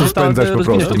więcej czasu spędzać po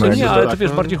prostu. Nie, ale to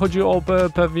wiesz, bardziej chodzi o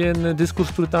pewien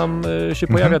dyskurs, który tam się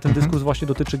pojawia. Ten dyskurs właśnie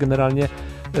dotyczy generalnie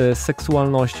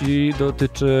seksualności,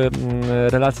 dotyczy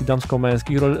relacji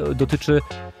damsko-męskich, dotyczy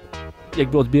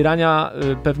jakby odbierania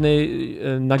pewnej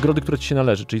nagrody, która ci się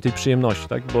należy, czyli tej przyjemności,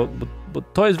 tak? Bo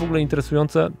to jest w ogóle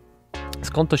interesujące,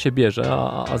 skąd to się bierze,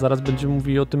 a zaraz będziemy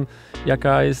mówili o tym,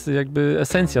 jaka jest jakby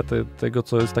esencja tego,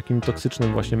 co jest takim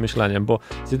toksycznym właśnie myśleniem, bo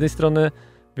z jednej strony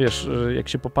Wiesz, jak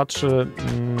się popatrzy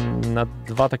na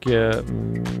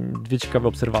dwie ciekawe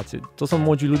obserwacje. To są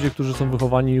młodzi ludzie, którzy są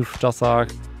wychowani już w czasach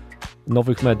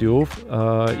nowych mediów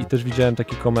i też widziałem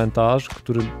taki komentarz,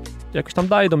 który jakoś tam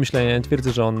daje do myślenia. Nie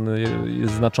twierdzę, że on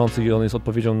jest znaczący i on jest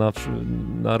odpowiedzią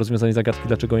na rozwiązanie zagadki,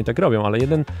 dlaczego oni tak robią, ale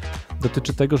jeden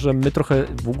dotyczy tego, że my trochę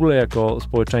w ogóle jako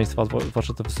społeczeństwa,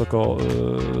 zwłaszcza te wysoko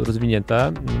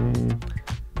rozwinięte,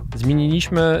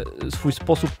 zmieniliśmy swój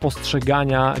sposób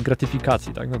postrzegania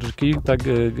gratyfikacji, tak? Znaczy, kiedy ta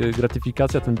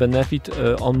gratyfikacja, ten benefit,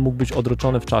 on mógł być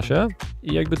odroczony w czasie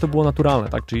i jakby to było naturalne,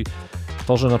 tak? Czyli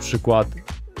to, że na przykład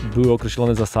były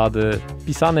określone zasady,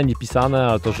 pisane, niepisane,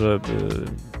 ale to, że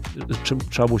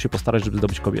trzeba było się postarać, żeby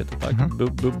zdobyć kobietę, tak?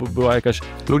 Była jakaś...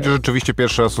 Ludzie rzeczywiście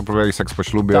pierwszy raz uprawiali seks po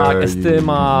ślubie. Tak,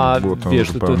 estyma, było to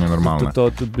wiesz, zupełnie normalne.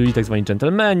 To byli tak zwani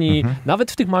dżentelmeni.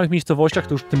 Nawet w tych małych miejscowościach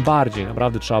to już tym bardziej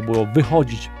naprawdę trzeba było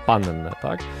wychodzić pannę,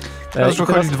 tak? Teraz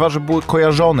wychodzi dwa, że były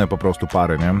kojarzone po prostu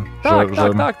pary, nie?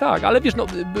 Tak, ale wiesz, no,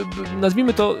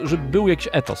 nazwijmy to, że był jakiś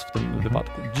etos w tym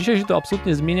wypadku. Dzisiaj się to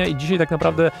absolutnie zmienia i dzisiaj tak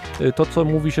naprawdę to, co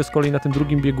mówi się z kolei na tym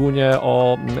drugim biegunie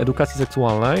o edukacji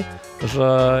seksualnej,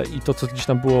 że i to, co gdzieś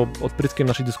tam było odpryskiem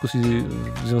naszej dyskusji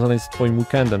związanej z twoim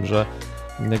weekendem, że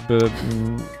jakby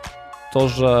to,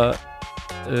 że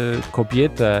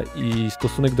kobietę i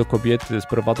stosunek do kobiety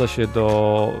sprowadza się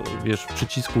do, wiesz,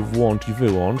 przycisku włącz i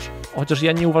wyłącz, chociaż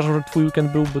ja nie uważam, że twój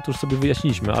weekend byłby, to już sobie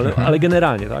wyjaśniliśmy, ale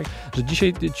generalnie, tak, że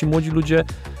dzisiaj ci młodzi ludzie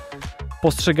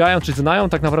postrzegają, czy znają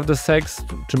tak naprawdę seks,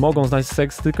 czy mogą znać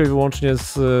seks tylko i wyłącznie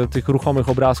z tych ruchomych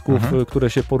obrazków, które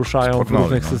się poruszają w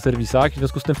różnych serwisach. W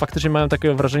związku z tym faktycznie mają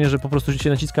takie wrażenie, że po prostu się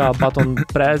naciska baton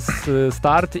press,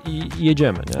 start i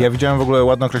jedziemy. Nie? Ja widziałem w ogóle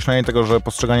ładne określenie tego, że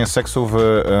postrzeganie seksu w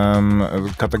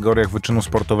kategoriach wyczynu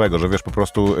sportowego, że wiesz, po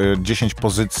prostu 10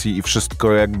 pozycji i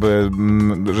wszystko jakby,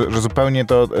 że zupełnie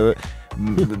to...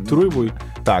 Trójbój.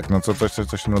 Tak, no coś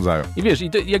w tym rodzaju. I wiesz,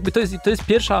 to jest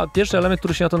pierwszy element,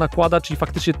 który się na to nakłada, czyli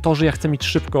faktycznie to, że ja chcę mieć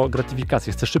szybko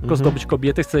gratyfikację, chcę szybko zdobyć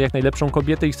kobietę, chcę jak najlepszą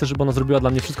kobietę i chcę, żeby ona zrobiła dla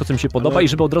mnie wszystko, co mi się podoba i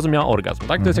żeby od razu miała orgazm,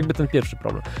 tak? To jest jakby ten pierwszy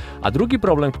problem. A drugi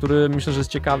problem, który myślę, że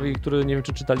jest ciekawy i który, nie wiem,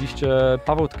 czy czytaliście,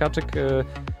 Paweł Tkaczyk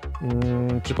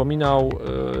przypominał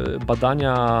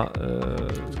badania...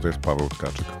 To jest Paweł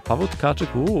Tkaczyk. Paweł Tkaczyk,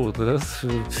 to jest...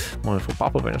 Może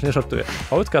Paweł, ponieważ nie żartuję.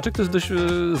 Paweł Tkaczyk to jest dość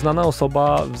znana osoba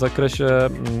w zakresie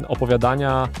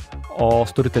opowiadania o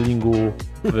storytellingu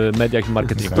w mediach i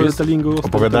marketingu.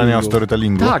 Opowiadania o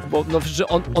storytellingu. Tak, bo no, że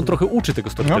on trochę uczy tego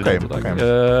storytellingu. Tak?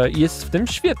 Jest w tym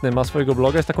świetny, ma swojego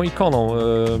bloga, jest taką ikoną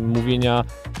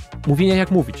mówienia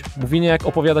jak mówić, mówienia jak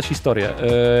opowiadać historię,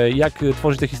 jak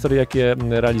tworzyć te historie, jak je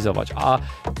realizować.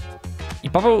 I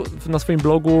Paweł na swoim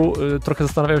blogu trochę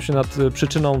zastanawiał się nad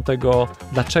przyczyną tego,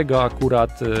 dlaczego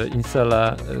akurat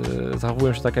incele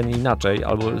zachowują się tak, a nie inaczej,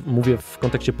 albo mówię w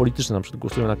kontekście politycznym, na przykład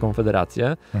głosują na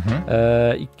Konfederację.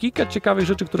 I kilka ciekawych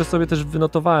rzeczy, które sobie też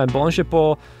wynotowałem, bo on się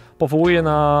powołuje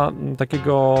na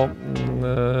takiego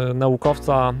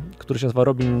naukowca, który się nazywa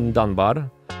Robin Dunbar.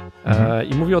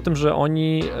 I mówi o tym, że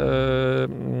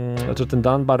że ten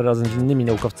Dunbar razem z innymi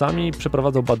naukowcami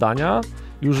przeprowadzał badania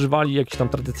i używali jakichś tam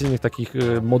tradycyjnych takich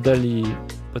modeli,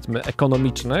 powiedzmy,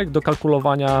 ekonomicznych do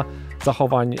kalkulowania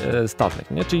zachowań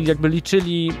stawnych, nie? Czyli jakby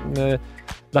liczyli,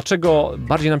 dlaczego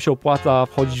bardziej nam się opłaca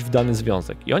wchodzić w dany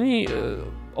związek. I oni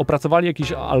opracowali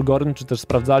jakiś algorytm, czy też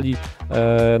sprawdzali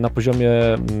na poziomie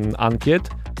ankiet,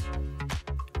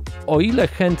 o ile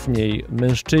chętniej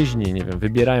mężczyźni, nie wiem,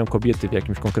 wybierają kobiety w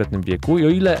jakimś konkretnym wieku i o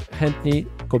ile chętniej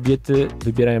kobiety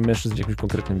wybierają mężczyzn w jakimś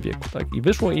konkretnym wieku, tak? I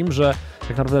wyszło im, że tak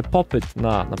naprawdę popyt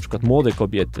na przykład młode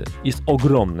kobiety jest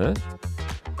ogromny,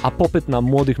 a popyt na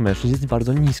młodych mężczyzn jest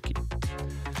bardzo niski.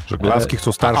 Że laski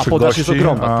chcą starszych gości. A podaż jest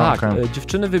ogromna, tak. Okay.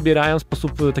 Dziewczyny wybierają w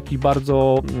sposób taki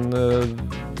bardzo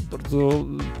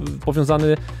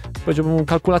powiązany, powiedziałbym,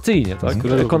 kalkulacyjnie, tak?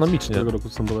 Ekonomicznie. Którego roku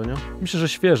są badania? Myślę, że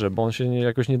świeże, bo on się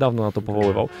jakoś niedawno na to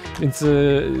powoływał. Więc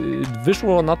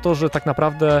wyszło na to, że tak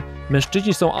naprawdę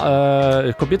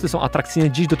kobiety są atrakcyjne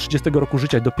gdzieś do 30 roku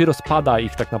życia i dopiero spada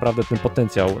ich tak naprawdę ten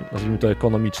potencjał, nazwijmy to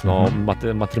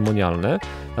ekonomiczno-matrymonialny.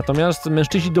 Natomiast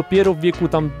mężczyźni dopiero w wieku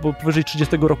tam powyżej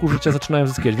 30 roku życia zaczynają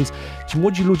zyskiwać, więc ci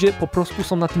młodzi ludzie po prostu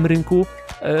są na tym rynku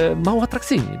mało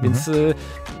atrakcyjni, więc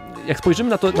jak spojrzymy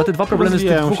na te dwa problemy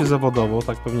rozwijają się zawodowo,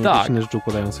 tak pewnie jakieś inne rzeczy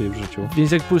układają sobie w życiu.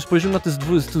 Więc jak spojrzymy na tych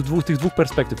dwóch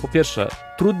perspektyw, po pierwsze,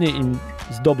 trudniej im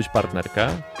zdobyć partnerkę,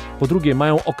 po drugie,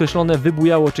 mają określone,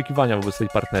 wybujałe oczekiwania wobec tej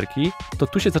partnerki, to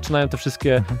tu się zaczynają te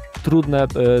wszystkie trudne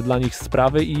dla nich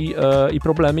sprawy i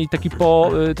problemy i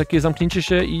takie zamknięcie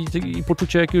się i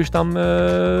poczucie jakiegoś tam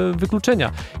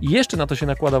wykluczenia. I jeszcze na to się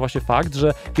nakłada właśnie fakt,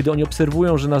 że kiedy oni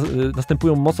obserwują, że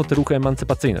następują mocno te ruchy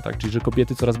emancypacyjne, tak? Czyli że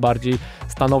kobiety coraz bardziej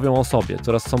stanowią myślą o sobie,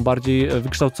 coraz są bardziej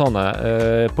wykształcone,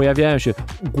 pojawiają się,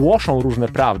 głoszą różne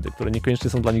prawdy, które niekoniecznie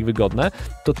są dla nich wygodne,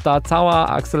 to ta cała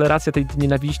akceleracja tej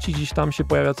nienawiści gdzieś tam się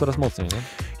pojawia coraz mocniej, nie?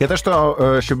 Ja też to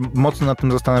się mocno nad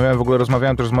tym zastanawiałem, w ogóle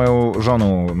rozmawiałem też z moją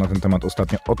żoną na ten temat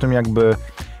ostatnio, o tym jakby,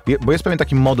 bo jest pewien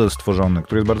taki model stworzony,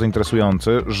 który jest bardzo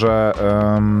interesujący, że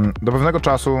do pewnego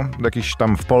czasu, do jakichś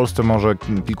tam w Polsce może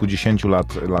kilkudziesięciu lat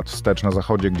wstecz na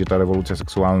zachodzie, gdzie ta rewolucja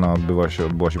seksualna odbyła się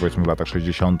powiedzmy w latach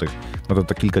 60., no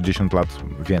to kilkadziesiąt lat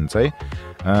więcej.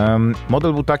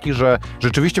 Model był taki, że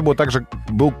rzeczywiście było tak, że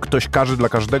był ktoś każdy dla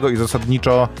każdego i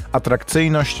zasadniczo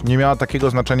atrakcyjność nie miała takiego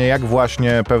znaczenia jak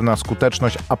właśnie pewna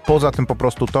skuteczność, a poza tym po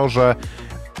prostu to, że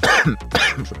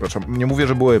przepraszam, nie mówię,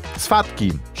 że były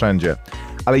swatki wszędzie,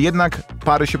 ale jednak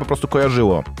pary się po prostu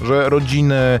kojarzyło, że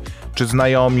rodziny, czy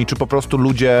znajomi, czy po prostu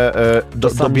ludzie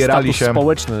dobierali się...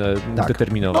 społeczny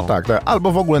determinował. No tak,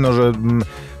 albo w ogóle, no, że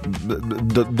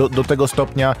do tego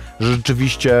stopnia, że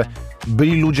rzeczywiście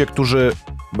byli ludzie, którzy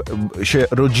się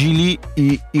rodzili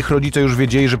i ich rodzice już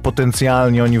wiedzieli, że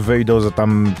potencjalnie oni wyjdą za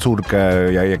tam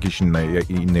córkę jakiejś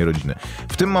innej rodziny.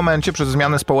 W tym momencie przez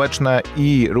zmiany społeczne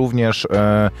i również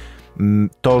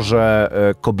to, że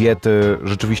kobiety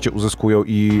rzeczywiście uzyskują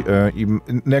i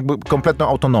jakby kompletną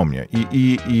autonomię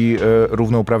i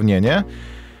równouprawnienie,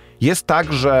 jest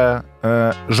tak, że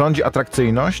rządzi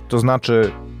atrakcyjność, to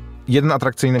znaczy jeden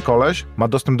atrakcyjny koleś ma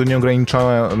dostęp do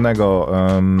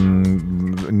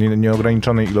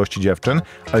nieograniczonej ilości dziewczyn,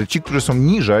 ale ci, którzy są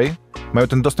niżej, mają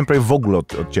ten dostęp prawie w ogóle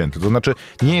odcięty. To znaczy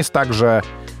nie jest tak, że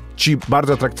ci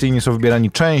bardzo atrakcyjni są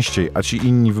wybierani częściej, a ci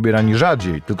inni wybierani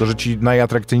rzadziej, tylko że ci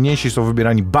najatrakcyjniejsi są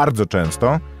wybierani bardzo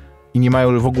często i nie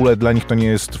mają w ogóle, dla nich to nie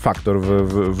jest faktor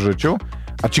w życiu,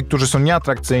 a ci, którzy są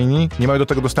nieatrakcyjni, nie mają do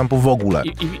tego dostępu w ogóle.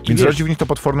 Więc rodzi w nich to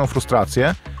potworną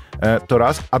frustrację, to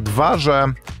raz. A dwa, że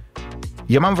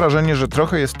ja mam wrażenie, że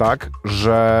trochę jest tak,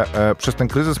 że przez ten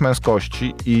kryzys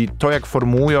męskości i to, jak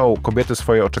formułują kobiety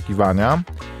swoje oczekiwania,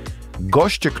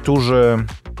 goście,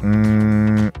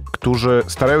 którzy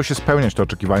starają się spełniać te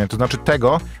oczekiwania, to znaczy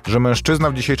tego, że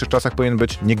mężczyzna w dzisiejszych czasach powinien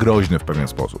być niegroźny w pewien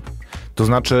sposób. To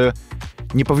znaczy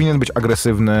nie powinien być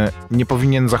agresywny, nie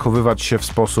powinien zachowywać się w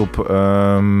sposób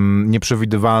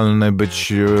nieprzewidywalny,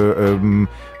 być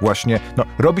właśnie, no,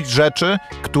 robić rzeczy,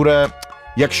 które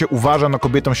jak się uważa, no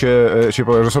kobietom się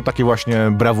powie, że są takie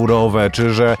właśnie brawurowe,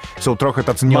 czy że są trochę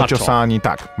tacy nieociosani.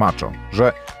 Macho. Tak, macho.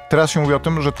 Że teraz się mówi o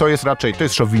tym, że to jest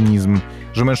szowinizm,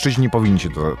 że mężczyźni nie powinni się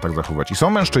tak zachowywać. I są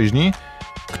mężczyźni,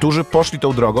 którzy poszli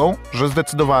tą drogą, że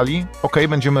zdecydowali,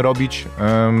 będziemy robić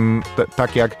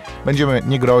tak jak, będziemy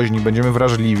niegroźni, będziemy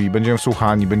wrażliwi, będziemy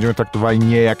słuchani, będziemy traktowali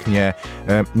nie jak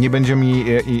nie będziemy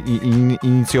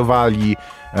inicjowali,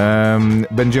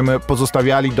 będziemy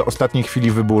pozostawiali do ostatniej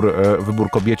chwili wybór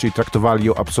kobiecie i traktowali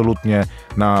ją absolutnie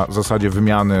na zasadzie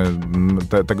wymiany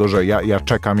tego, że ja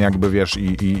czekam jakby, wiesz,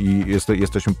 i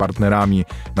jesteśmy partnerami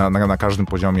na każdym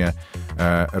poziomie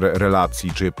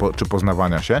relacji czy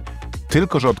poznawania się.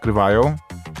 Tylko że odkrywają,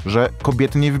 że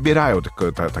kobiety nie wybierają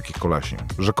takich kolesi.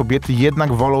 Że kobiety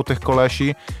jednak wolą tych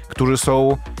kolesi, którzy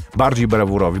są bardziej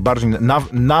brawurowi,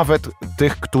 nawet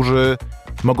tych, którzy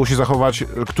mogą się zachować,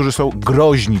 którzy są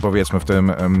groźni, powiedzmy,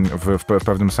 w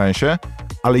pewnym sensie,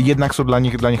 ale jednak są dla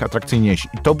nich atrakcyjniejsi.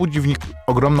 I to budzi w nich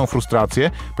ogromną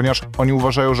frustrację, ponieważ oni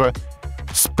uważają, że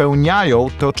spełniają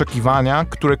te oczekiwania,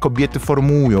 które kobiety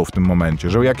formułują w tym momencie.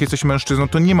 Że jak jesteś mężczyzną,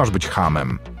 to nie masz być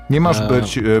chamem. Nie masz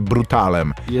być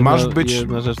brutalem. Masz być...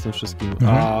 Jedna rzecz w tym wszystkim.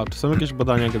 A czy są jakieś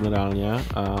badania generalnie,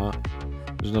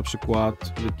 że na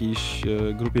przykład w jakiejś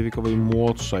grupie wiekowej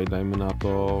młodszej, dajmy na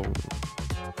to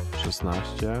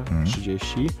 16,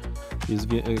 30,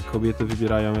 kobiety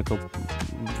wybierają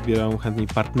chętniej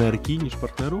partnerki niż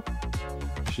partnerów?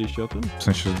 Myśleliście o tym? W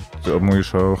sensie,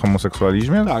 mówisz o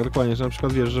homoseksualizmie? Tak, dokładnie, że na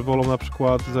przykład wiesz, że wolą na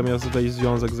przykład zamiast wejść w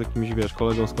związek z jakimś, wiesz,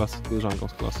 kolegą z klasy, koleżanką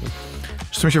z klasy.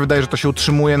 Zresztą mi się wydaje, że to się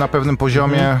utrzymuje na pewnym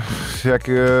poziomie,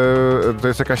 to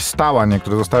jest jakaś stała,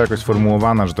 która została jakoś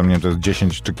sformułowana, że tam, nie wiem, to jest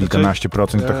 10 czy kilkanaście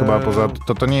procent, to chyba poza...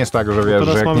 To nie jest tak, że wiesz,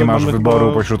 że jak nie masz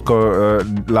wyboru pośród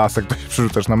lasek, to się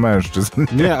przerzucasz na mężczyzn.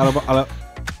 Nie,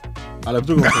 ale w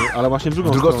drugą stronę, ale właśnie w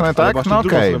drugą stronę, tak? No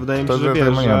okej. Wydaje mi się, że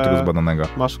wiesz, nie mam tego zbadanego.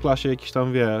 Masz w klasie jakiś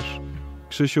tam, wiesz,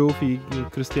 Krzysiów i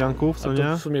Krystianków, co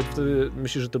nie? W sumie wtedy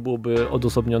myślisz, że to byłoby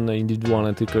odosobnione,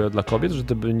 indywidualne tylko dla kobiet, że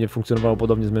to by nie funkcjonowało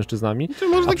podobnie z mężczyznami?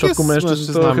 A w przypadku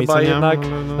mężczyzn to chyba jednak...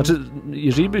 Znaczy,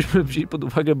 jeżeli byśmy wzięli pod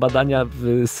uwagę badania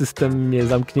w systemie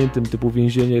zamkniętym typu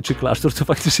więzienie czy klasztor, to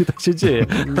faktycznie tak się dzieje.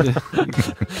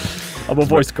 Albo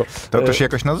wojsko. To się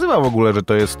jakoś nazywa w ogóle, że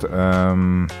to jest...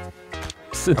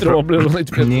 Syndrom obleżonej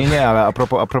twierdzy. Nie, ale a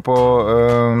propos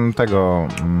tego,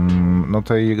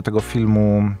 tego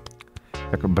filmu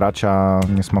jak bracia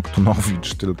nie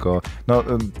Smoktunowicz,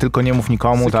 tylko nie mów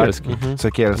nikomu, Sekielski. tak?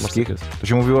 Sekielskich. To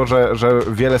się mówiło, że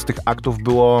wiele z tych aktów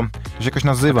było, to się jakoś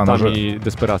nazywa. Aktami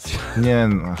desperacji. Nie,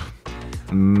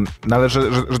 ale że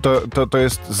to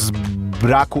jest z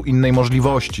braku innej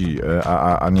możliwości,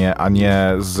 a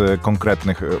nie z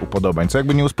konkretnych upodobań, co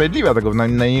jakby nie usprawiedliwia tego w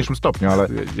najmniejszym stopniu, ale...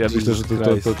 Ja myślę, że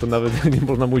to nawet nie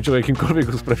można mówić o jakimkolwiek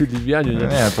usprawiedliwianiu, nie?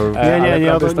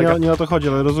 Nie o to chodzi,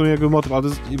 ale rozumiem jakby motyw, ale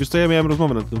wiesz co, ja miałem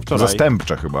rozmowę na tym wczoraj.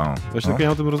 Zastępcze chyba. Właśnie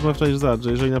miałem o tym rozmowę wczoraj,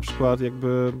 że jeżeli na przykład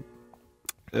jakby...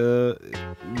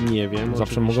 nie wiem.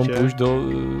 Zawsze oczywiście. mogą pójść do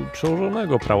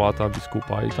przełożonego prałata,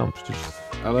 biskupa i tam przecież...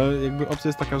 Ale jakby opcja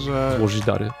jest taka, że... Złożyć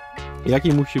dary.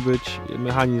 Jaki musi być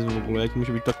mechanizm w ogóle, jaki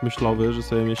musi być tak myślowy, że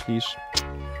sobie myślisz,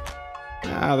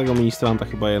 tego ministranta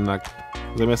chyba jednak,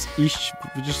 zamiast iść,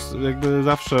 widzisz, jakby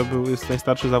zawsze jest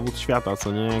najstarszy zawód świata,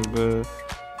 co nie, jakby...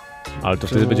 Ale to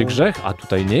wtedy będzie grzech, a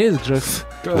tutaj nie jest grzech,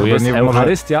 bo Chyba jest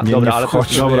Eucharystia. Dobra, ale to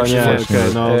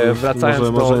wracając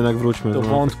może jednak wróćmy do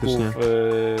wątków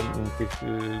tych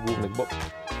głównych, bo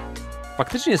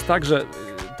faktycznie jest tak, że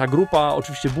ta grupa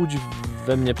oczywiście budzi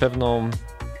we mnie pewną,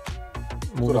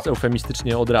 mówiąc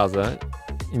eufemistycznie, odrazę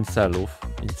inceli.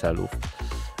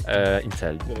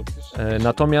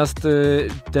 Natomiast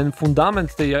ten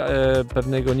fundament tej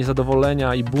pewnego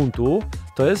niezadowolenia i buntu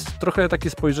to jest trochę takie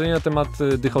spojrzenie na temat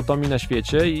dychotomii na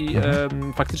świecie i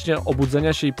faktycznie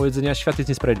obudzenia się i powiedzenia, świat jest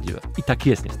niesprawiedliwy. I tak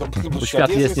jest niestety, bo świat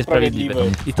jest niesprawiedliwy.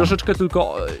 I troszeczkę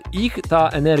tylko ich ta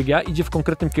energia idzie w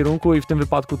konkretnym kierunku i w tym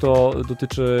wypadku to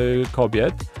dotyczy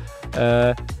kobiet.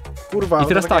 Kurwa, i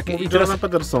teraz tak, i teraz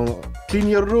Peterson, clean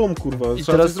your room, kurwa,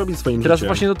 trzeba coś zrobić swoim teraz życiem.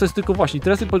 Właśnie, to jest tylko właśnie,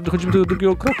 teraz dochodzimy do tego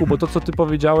drugiego kroku, bo to, co ty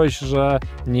powiedziałeś, że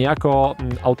niejako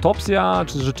autopsja,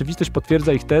 czy rzeczywistość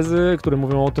potwierdza ich tezy, które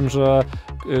mówią o tym, że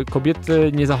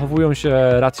kobiety nie zachowują się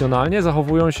racjonalnie,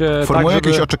 zachowują się formują tak,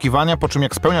 jakieś oczekiwania, po czym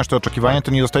jak spełniasz te oczekiwania,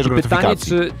 to nie dostajesz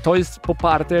gratyfikacji. Pytanie, czy to jest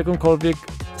poparte jakąkolwiek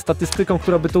statystyką,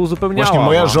 która by to uzupełniała. Właśnie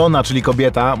moja żona, czyli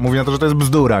kobieta, mówi na to, że to jest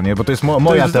bzdura, nie? Bo to jest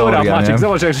moja bzdura, teoria, Maciek, nie?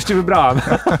 Zobacz, jak cię wybrałem.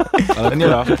 Ale nie.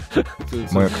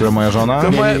 Która moja żona?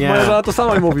 Moja żona to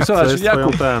sama mówi. To jest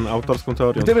twoją autorską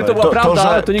teorią. Gdyby to była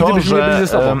prawda, to nigdy byśmy nie byli ze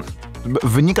sobą.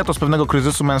 Wynika to z pewnego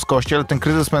kryzysu męskości, ale ten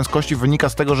kryzys męskości wynika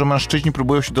z tego, że mężczyźni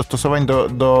próbują się dostosować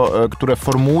które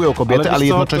formułują kobiety, ale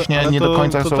jednocześnie nie do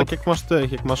końca są... To tak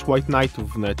jak masz white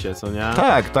knightów w necie, co nie?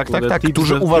 Tak.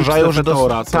 Którzy uważają, że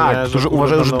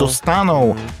że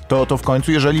dostaną to w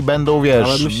końcu, jeżeli będą, wiesz...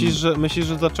 Ale myślisz,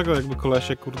 że dlaczego jakby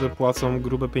kolesie, płacą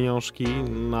grube pieniążki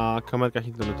na kamerkach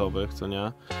internetowych, co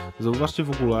nie? Zauważcie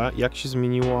w ogóle, jak się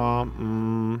zmieniła...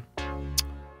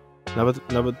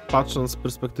 Nawet patrząc z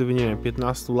perspektywy, nie wiem,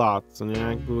 15 lat, co nie,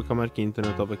 jak były kamerki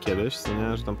internetowe kiedyś, co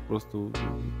nie, że tam po prostu...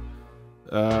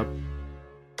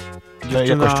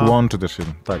 Jakość łączy też się...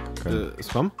 Tak.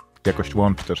 Słucham? Jakość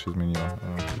łączy też się zmieniła.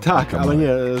 Tak, ale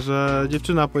nie, że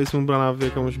dziewczyna, powiedzmy, ubrana w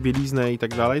jakąś bieliznę i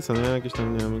tak dalej, co nie, jakieś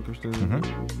tam, nie wiem, jakąś tam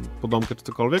podomkę czy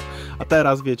cokolwiek, a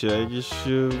teraz, wiecie, jakiś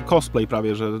cosplay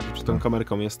prawie, że przy tą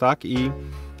kamerką jest, tak, i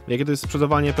jakie to jest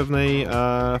sprzedawanie pewnej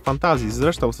fantazji.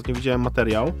 Zresztą ostatnio widziałem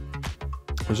materiał,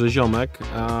 że ziomek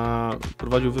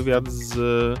prowadził wywiad z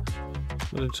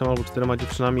 3 albo 4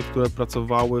 dziewczynami, które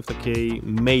pracowały w takiej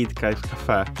maid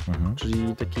cafe,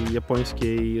 czyli takiej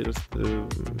japońskiej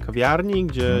kawiarni,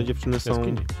 gdzie dziewczyny są...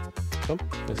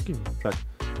 Jaskini. Tak.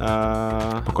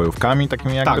 Pokojówkami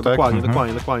takimi jakby, tak?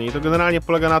 Dokładnie. I to generalnie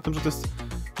polega na tym, że to jest...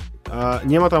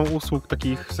 nie ma tam usług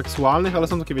takich seksualnych, ale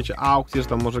są takie, wiecie, aukcje, że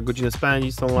tam może godzinę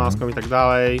spędzić z tą laską i tak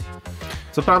dalej.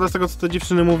 Co prawda z tego, co te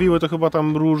dziewczyny mówiły, to chyba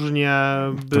tam różnie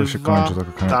bywa. To się kończy.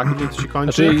 Tak, to się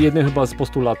kończy. Znaczy jednym chyba z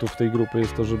postulatów tej grupy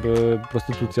jest to, żeby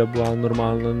prostytucja była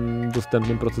normalnym,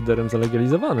 dostępnym procederem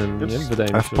zalegalizowanym, nie? Wydaje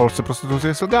mi się. A w Polsce prostytucja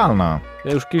jest legalna.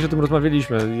 Ja już kiedyś o tym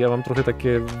rozmawialiśmy. Ja mam trochę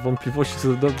takie wątpliwości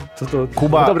co do...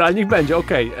 Kuba... No dobra, ale niech będzie,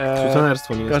 okej.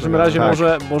 Sutenerstwo nie jest. W każdym razie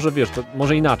może wiesz, to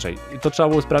może inaczej. I to trzeba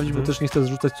było sprawdzić, bo też nie chcę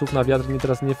zrzucać słów na wiatr,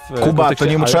 teraz nie w Kuba, kontekście,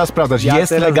 to nie trzeba sprawdzać.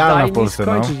 Jest legalna w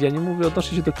Polsce, Ja nie mówię,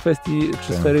 odnoszę się do kwestii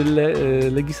czy sfery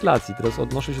legislacji. Teraz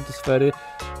odnoszę się do sfery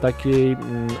takiej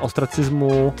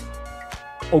ostracyzmu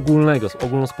ogólnego,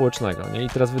 ogólnospołecznego. Nie? I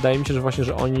teraz wydaje mi się, że właśnie,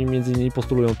 że oni między innymi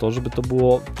postulują to, żeby to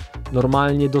było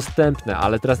normalnie dostępne,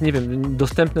 ale teraz nie wiem,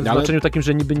 dostępne w znaczeniu takim,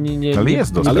 że niby nie ale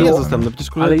jest dostępne. Ale jest dostępne.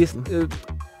 Przecież ale jest...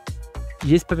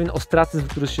 jest pewien ostracyzm,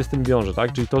 który się z tym wiąże,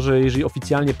 tak? Czyli to, że jeżeli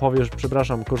oficjalnie powiesz,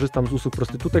 przepraszam, korzystam z usług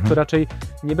prostytutek, to raczej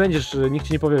nie będziesz, nikt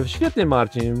ci nie powie, świetnie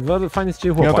Marcin, fajnie z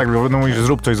ciebie chłopak. No tak, bo mówisz,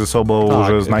 zrób coś ze sobą, tak,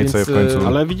 że znajdź sobie w końcu.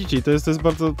 Ale widzicie, to jest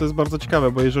bardzo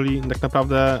ciekawe, bo jeżeli tak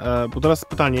naprawdę, bo teraz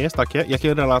pytanie jest takie,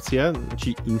 jakie relacje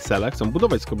ci incele chcą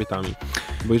budować z kobietami?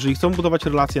 Bo jeżeli chcą budować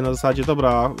relacje na zasadzie,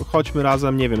 dobra, chodźmy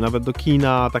razem, nie wiem, nawet do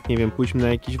kina, tak nie wiem, pójdźmy na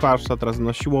jakiś warsztat, razem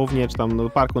na siłownię, czy tam do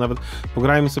parku, nawet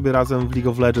pograjmy sobie razem w League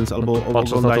of Legends, albo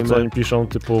patrząc na to, co oni piszą,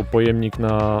 typu pojemnik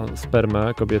na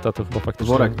spermę, kobieta, to chyba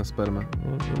faktycznie... Worek na spermę.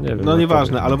 No, nie wiem. No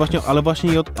nieważne, ale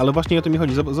właśnie o to mi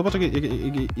chodzi. Zobacz,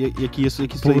 jaki jest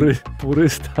tutaj...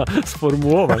 Purysta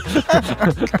sformułowań.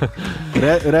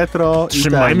 Retro i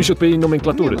trzymajmy się odpowiedniej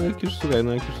nomenklatury. Nie, jak już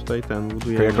tutaj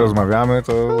budujemy... Jak rozmawiamy,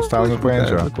 to ustalmy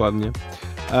pojęcia. Dokładnie.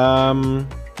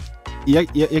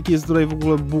 Jaki jest tutaj w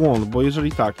ogóle błąd? Bo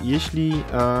jeśli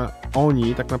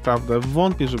oni tak naprawdę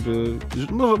wątpię,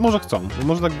 może chcą,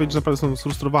 może tak być, że naprawdę są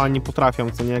sfrustrowani, nie potrafią,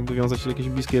 co nie, jakby wiązać się do jakiejś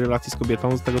bliskiej relacji z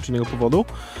kobietą z tego czy innego powodu,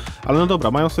 ale no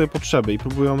dobra, mają swoje potrzeby i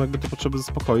próbują jakby te potrzeby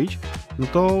zaspokoić, no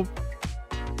to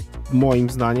moim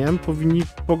zdaniem powinni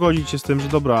pogodzić się z tym, że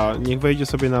dobra, niech wejdzie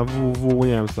sobie na www,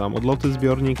 nie wiem co tam, odloty,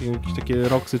 zbiornik, jakieś takie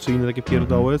roksy czy inne takie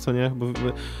pierdoły, co nie, bo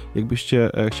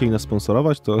jakbyście chcieli nas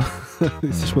sponsorować, to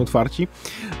jesteśmy otwarci.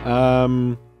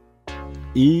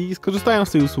 I skorzystają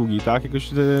z tej usługi, tak? Jakoś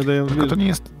dają... Tylko to nie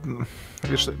jest...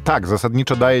 Wiesz, tak,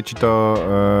 zasadniczo daje ci to...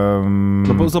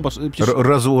 no bo zobacz... Przecież...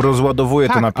 rozładowuje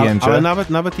tak, to napięcie. Ale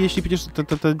nawet jeśli przecież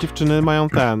te dziewczyny mają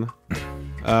ten...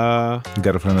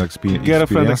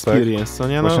 Girlfriend experience, co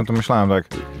nie? No, właśnie to myślałem, tak,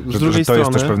 z że drugiej to strony...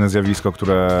 jest też pewne zjawisko,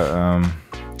 które...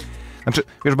 Znaczy,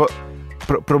 wiesz, bo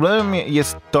problemem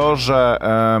jest to, że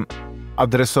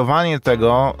adresowanie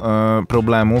tego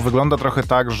problemu wygląda trochę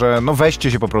tak, że no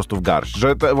weźcie się po prostu w garść,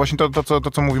 że właśnie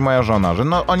to, co mówi moja żona, że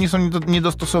no oni są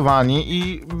niedostosowani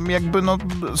i jakby no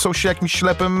są się jakimś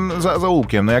ślepym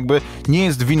zaułkiem, no jakby nie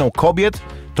jest winą kobiet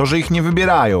to, że ich nie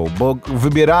wybierają, bo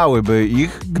wybierałyby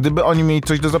ich, gdyby oni mieli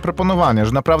coś do zaproponowania,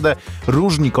 że naprawdę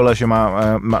różni kolesie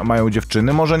mają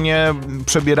dziewczyny, może nie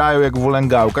przebierają jak w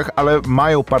ulęgałkach, ale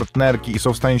mają partnerki i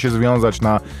są w stanie się związać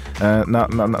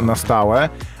na stałe.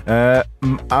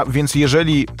 A więc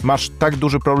jeżeli masz tak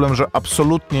duży problem, że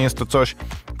absolutnie jest to coś,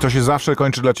 co się zawsze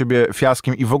kończy dla ciebie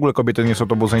fiaskiem i w ogóle kobiety nie są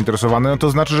tobą zainteresowane, no to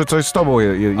znaczy, że coś z tobą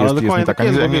jest nie tak.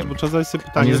 Bo trzeba zadać sobie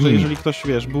pytanie, że jeżeli ktoś,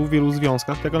 był w wielu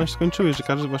związkach, to jak one się skończyły, że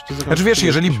każdy właśnie... Znaczy wiesz,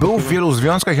 jeżeli był w wielu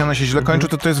związkach i one się źle kończą,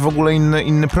 to jest w ogóle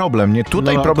inny problem, nie?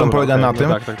 Tutaj problem polega na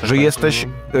tym, że jesteś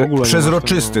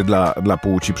przezroczysty dla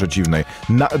płci przeciwnej.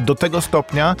 Do tego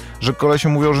stopnia, że kolesie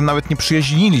mówią, że nawet nie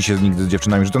przyjaźnili się nigdy z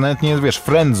dziewczynami, że to nawet nie jest, wiesz,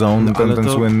 friendzone, ten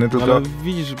słynny, tylko... Ale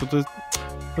widzisz, bo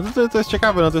to jest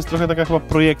ciekawe, no to jest trochę taka chyba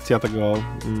projekcja tego...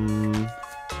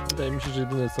 Wydaje mi się, że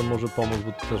jedyne co może pomóc,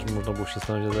 bo to też można było się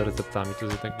zastanowić za receptami, to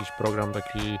jest jakiś program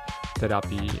takiej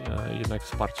terapii, jednak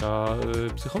wsparcia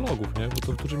psychologów, nie? Bo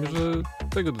to w dużej mierze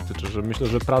tego dotyczy, że myślę,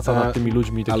 że praca nad tymi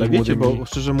ludźmi takimi młodymi... Ale wiecie, bo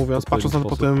szczerze mówiąc, patrząc na to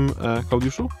po tym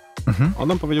Klaudiuszu, on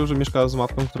nam powiedział, że mieszka z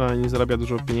matką, która nie zarabia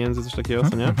dużo pieniędzy, coś takiego,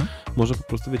 co nie? Może po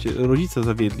prostu, wiecie, rodzice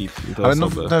zawiedli te ale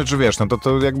osoby. No, że wiesz, no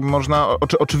to jakby można...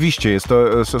 Oczywiście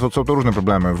są to różne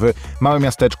problemy. W małe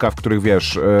miasteczka, w których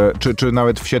wiesz, czy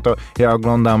nawet wsie, to ja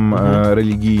oglądam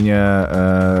religijnie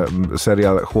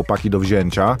serial Chłopaki do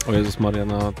wzięcia. O Jezus Maria,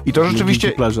 i to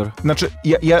rzeczywiście... Znaczy,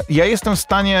 ja jestem w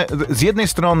stanie... Z jednej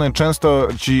strony często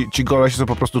ci kolesi są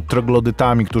po prostu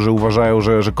troglodytami, którzy uważają,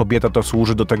 że kobieta to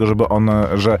służy do tego, żeby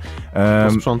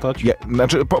posprzątać?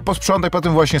 Posprzątać,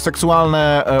 potem właśnie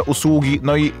seksualne usługi,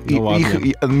 no i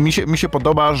mi się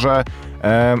podoba, że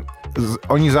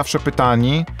oni zawsze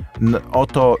pytani o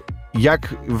to,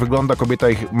 jak wygląda kobieta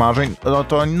ich marzeń,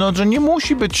 że nie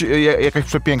musi być jakaś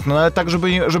przepiękna, ale tak,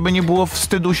 żeby nie było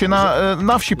wstydu się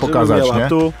na wsi pokazać, żeby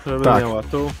nie? Miała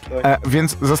tu.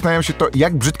 Więc zastanawiam się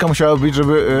jak brzydka musiała być,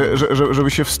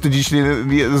 żeby się wstydzić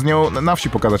z nią na wsi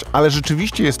pokazać. Ale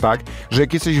rzeczywiście jest tak, że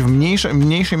jak jesteś w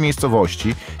mniejszej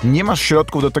miejscowości, nie masz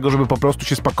środków do tego, żeby po prostu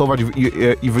się spakować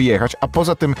i wyjechać, a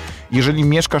poza tym, jeżeli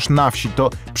mieszkasz na wsi, to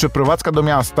przeprowadzka do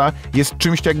miasta jest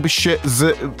czymś, jakbyś się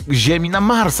z Ziemi na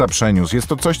Marsa przeniósł. Jest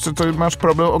to coś, co masz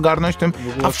problem ogarnąć tym,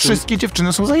 a wszystkie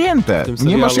dziewczyny są zajęte.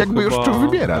 Nie masz jakby już czego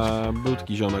wybierać. Był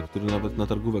taki ziomek, który nawet na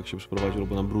targówek się przeprowadził,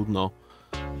 albo na brudno.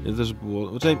 I też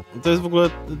było... To jest w ogóle...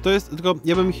 Tylko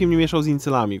ja bym ich nie mieszał z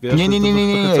incelami, wiesz? Nie.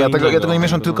 Ja tego nie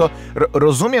mieszam, tylko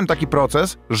rozumiem taki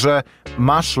proces, że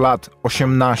masz lat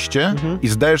 18 i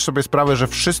zdajesz sobie sprawę, że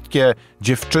wszystkie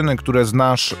dziewczyny, które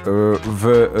znasz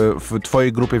w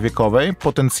twojej grupie wiekowej,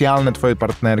 potencjalne twoje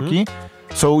partnerki,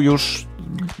 są już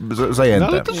zajęte.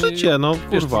 No ale to życie, no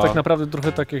Wiesz, kurwa. to tak naprawdę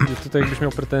trochę tak, jakbyś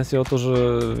miał pretensje o to, że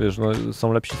wiesz, no,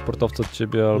 są lepsi sportowcy od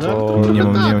ciebie, albo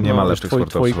nie ma lepszych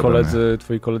sportowców.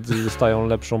 Twoi koledzy dostają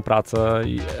lepszą pracę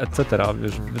i etc.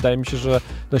 Wiesz, wydaje mi się, że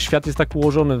no, świat jest tak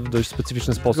ułożony w dość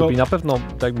specyficzny sposób i na pewno,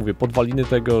 tak jak mówię, podwaliny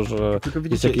tego, że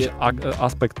jest jakiś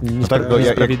aspekt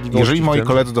niesprawiedliwości. Jeżeli moi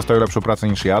koledzy dostają lepszą pracę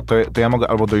niż ja, to ja mogę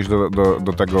albo dojść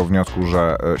do tego wniosku,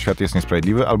 że świat jest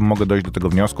niesprawiedliwy, albo mogę dojść do tego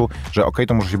wniosku, że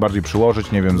to muszę się bardziej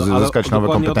przyłożyć, nie wiem, zyskać nowe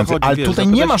kompetencje, ale tutaj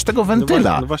nie masz tego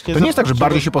wentyla. To nie jest tak, że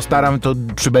bardziej się postaram, to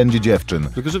przybędzie dziewczyn.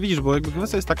 Tylko, że widzisz, bo jakby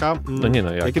kwestia jest taka...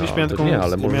 ja kiedyś miałem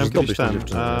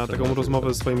taką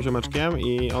rozmowę ze swoim ziomeczkiem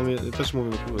i on też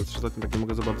mówił, że ostatnio tak nie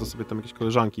mogę za bardzo sobie tam jakieś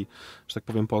koleżanki, że tak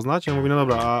powiem, poznać. I on mówi, no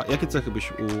dobra, a jakie cechy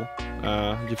byś u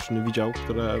dziewczyny widział,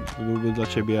 które byłyby dla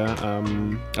ciebie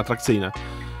atrakcyjne?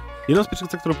 Jedną z pierwszych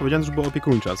cech, którą powiedziałem, że była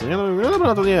opiekuńcza, co nie? No dobra,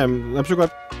 no to nie wiem, na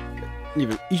przykład nie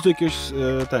wiem, idź do jakiegoś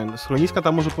schroniska,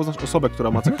 tam może poznasz osobę,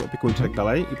 która ma cechy opiekuńcze i tak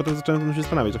dalej i potem zacząłem się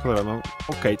zastanawiać, że cholera, no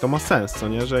okej, to ma sens, co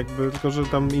nie, że jakby, tylko że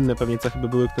tam inne pewnie cechy by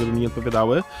były, które by mi nie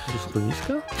odpowiadały. Do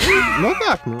schroniska? No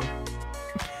tak, no.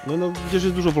 No przecież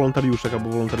jest dużo wolontariuszek albo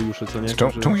wolontariuszy, co nie?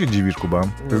 Czemu się dziwisz, Kuba?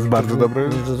 To jest bardzo dobry...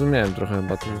 Nie zrozumiałem trochę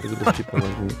chyba tego dowcipu.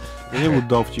 Nie był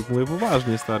dowcip, mówię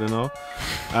poważnie, stary, no.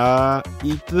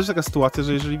 I to też taka sytuacja,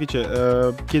 że jeżeli wiecie,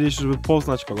 kiedyś, żeby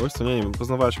poznać kogoś, co nie wiem,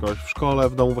 poznawałeś kogoś w szkole,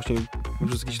 w domu właśnie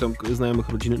przez jakichś tam znajomych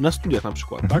rodziny, na studiach na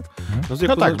przykład, tak?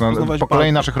 Po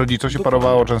kolei naszych rodziców się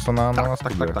parowało często na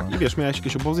studiach. Tak. I wiesz, miałeś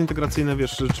jakieś obozy integracyjne,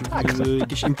 wiesz, czy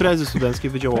jakieś imprezy studenckie,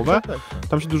 wydziałowe,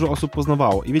 tam się dużo osób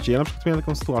poznawało. I wiecie, ja na przykład miałem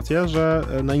taką sytuację, że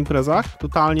na imprezach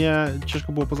totalnie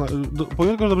ciężko było poznać,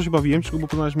 pomimo tego, że dobrze się bawiłem, ciężko było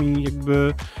poznać mi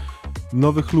jakby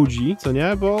nowych ludzi, co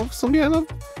nie, bo w sumie, no...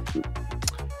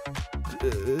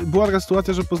 Była taka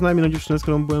sytuacja, że poznałem jedną dziewczynę, z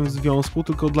którą byłem w związku,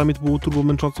 tylko dla mnie to było turbo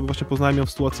męczące, bo właśnie poznałem ją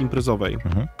w sytuacji imprezowej.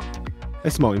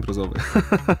 Jest mało imprezowy.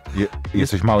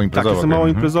 Jesteś mało imprezowy. Tak, jestem mało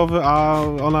imprezowy, a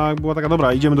ona była taka,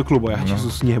 dobra, idziemy do klubu. Ja,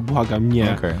 Jezus, nie, błagam,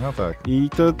 nie. Okej, no tak. I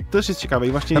to też jest ciekawe.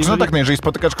 I właśnie jeżeli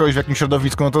spotykasz kogoś w jakimś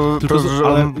środowisku, no to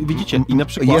ale widzicie, i na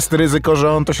przykład... Jest ryzyko,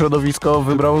 że on to środowisko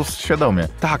wybrał świadomie.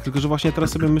 Tak, tylko że właśnie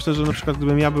teraz sobie myślę, że na przykład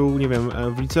gdybym ja był, nie wiem,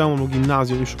 w liceum albo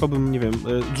gimnazjum i szukałbym, nie wiem,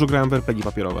 dużo grałem w RPG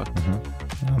papierowe.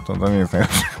 No to nie jest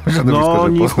najlepsze środowisko, no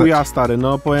nie chuja, stary,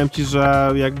 no powiem ci,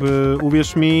 że jakby,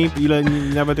 uwierz mi,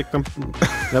 nawet jak tam,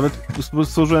 nawet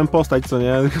stworzyłem postać, co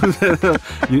nie,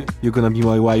 you're gonna be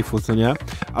my waifu, co nie,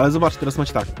 ale zobacz, teraz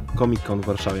macie tak, Comic Con w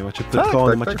Warszawie, macie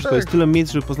Pyrkon, macie wszystko, jest tyle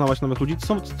miejsc, żeby poznawać nowych ludzi,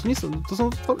 to są,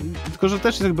 tylko że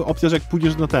też jest jakby opcja, że jak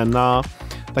pójdziesz na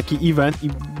taki event i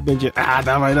będzie,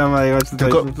 dawaj,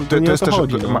 tylko to nie jest o to też,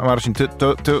 chodzi, no. Marcin,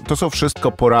 to są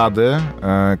wszystko porady,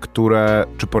 które,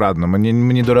 czy porady, no my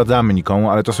nie doradzamy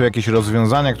nikomu, ale to są jakieś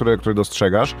rozwiązania, które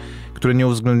dostrzegasz, które nie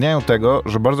uwzględniają tego,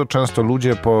 że bardzo często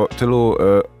ludzie po tylu,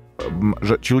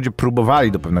 że ci ludzie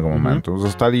próbowali do pewnego momentu,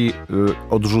 zostali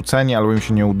odrzuceni albo im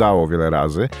się nie udało wiele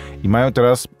razy i mają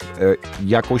teraz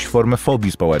jakąś formę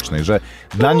fobii społecznej, że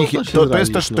dla nich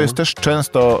to jest też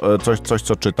często coś,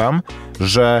 co czytam,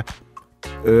 że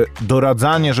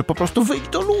doradzanie, że po prostu wyjdź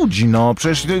do ludzi, no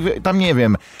przecież tam nie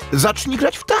wiem, zacznij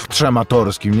grać w teatrze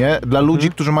amatorskim, nie? Dla ludzi,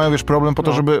 którzy mają, wiesz, problem po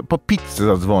to, żeby po pizzę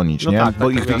zadzwonić, nie? Tak, bo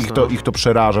ich to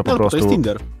przeraża po prostu. To jest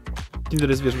Tinder. Tinder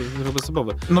jest, wiesz,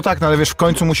 bezosobowy. No tak, no ale wiesz, w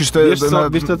końcu musisz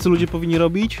Wiesz, co ludzie powinni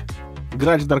robić?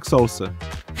 Grać w Dark Soulsy.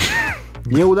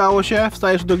 Nie udało się,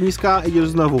 wstajesz do ogniska, idziesz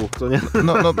znowu, co nie?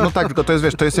 No tak, tylko to jest,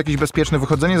 wiesz, to jest jakieś bezpieczne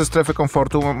wychodzenie ze strefy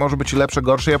komfortu, może być lepsze,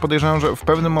 gorsze. Ja podejrzewam, że w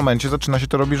pewnym momencie zaczyna się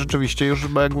to robić rzeczywiście już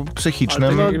jakby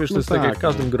psychicznym. Ale wiesz, to jest tak jak w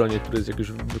każdym gronie, które jest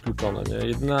jakoś wykluczone, nie?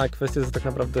 Jedyna kwestia jest tak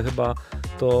naprawdę chyba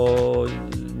to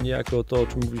niejako to, o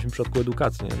czym mówiliśmy w przypadku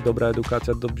edukacji, nie? Dobra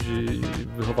edukacja, dobrzy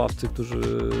wychowawcy,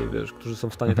 którzy są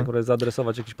w stanie tak naprawdę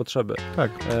zaadresować jakieś potrzeby.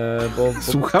 Tak.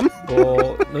 Słucham?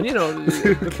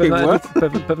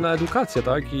 Pewna edukacja,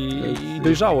 tak? I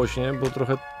dojrzałość, nie? Bo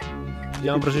trochę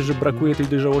ja mam wrażenie, że brakuje tej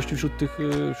dojrzałości wśród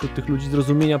tych ludzi,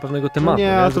 zrozumienia pewnego tematu.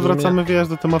 Nie, ale to wracamy, wiesz,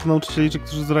 do tematu nauczycieli,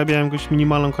 którzy zarabiają jakąś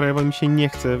minimalną krajową i mi się nie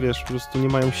chce, wiesz, po prostu nie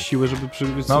mają siły, żeby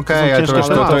No okej, ale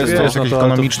to jest jakiś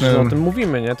ekonomiczny... O tym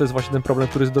mówimy, nie? To jest właśnie ten problem,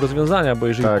 który jest do rozwiązania, bo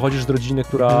jeżeli pochodzisz z rodziny,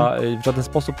 która w żaden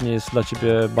sposób nie jest dla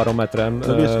ciebie barometrem...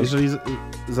 No wiesz, jeżeli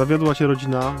zawiodła cię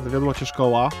rodzina, zawiodła cię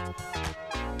szkoła,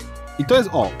 i to jest,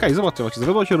 zobaczcie,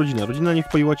 zawiodła się rodzina. Rodzina nie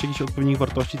wpoiła ci jakichś odpowiednich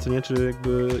wartości, co nie, czy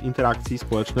jakby interakcji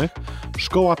społecznych.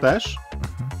 Szkoła też,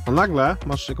 a nagle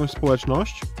masz jakąś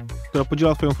społeczność, która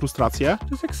podziela twoją frustrację. To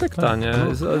jest jak sekta, nie?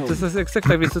 To jest jak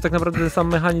sekta, więc to tak naprawdę ten sam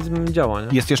mechanizm działa, nie?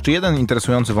 Jest jeszcze jeden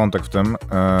interesujący wątek w tym,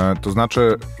 to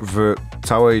znaczy w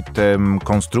całej tym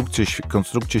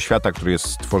konstrukcie świata, który jest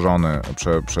stworzony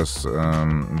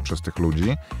przez tych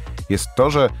ludzi, jest to,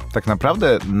 że tak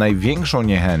naprawdę największą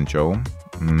niechęcią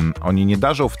oni nie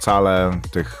darzą wcale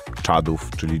tych Chadów,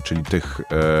 czyli tych,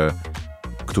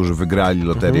 którzy wygrali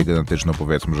loterię genetyczną,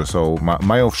 powiedzmy, że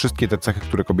mają wszystkie te cechy,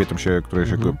 które kobietom które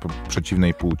się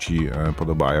przeciwnej płci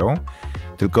podobają,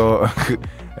 tylko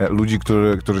ludzi,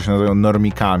 którzy się nazywają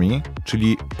normikami,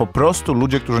 czyli po prostu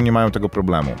ludzie, którzy nie mają tego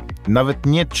problemu. Nawet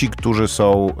nie ci, którzy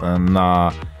są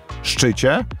na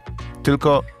szczycie,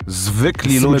 tylko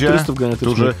zwykli ludzie,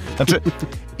 którzy... Znaczy,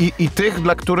 i tych,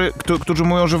 którzy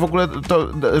mówią, że w ogóle to...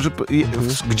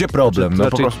 Gdzie problem? No,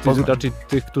 raczej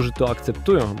tych, którzy to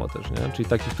akceptują chyba też, nie? Czyli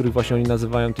takich, których właśnie oni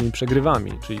nazywają tymi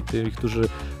przegrywami, czyli tych, którzy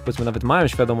powiedzmy nawet mają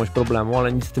świadomość problemu,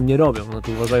 ale nic z tym nie robią.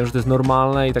 Znaczy uważają, że to jest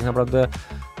normalne i tak naprawdę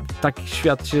tak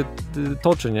świat się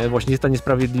toczy, nie? Właśnie jest ta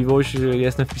niesprawiedliwość, ja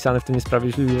jestem wpisany w tę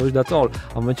niesprawiedliwość, that's all.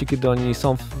 A w momencie, kiedy oni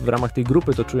są w ramach tej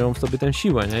grupy, to czują w sobie tę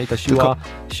siłę, nie? I ta siła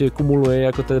się kumuluje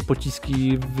jako te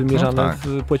pociski wymierzane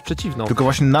w płeć przeciwną. Tylko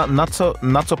właśnie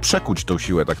na co przekuć tą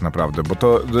siłę tak naprawdę, bo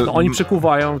to... No, oni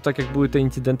przekuwają, tak jak były te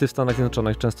incydenty w Stanach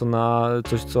Zjednoczonych, często na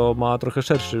coś, co ma trochę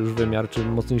szerszy już wymiar, czy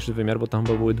mocniejszy wymiar, bo tam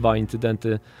chyba były 2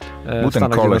 incydenty w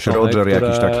Stanach koleś, Zjednoczonych, Roger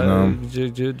jakiś taki, no.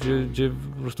 Gdzie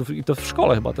po prostu, i to w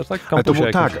szkole chyba też, tak? W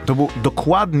kampusie to był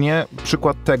dokładnie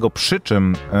przykład tego, przy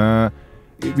czym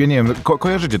ja nie wiem,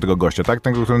 kojarzycie tego gościa, tak?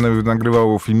 Tego, który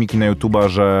nagrywał filmiki na YouTube'a,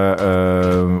 że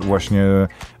właśnie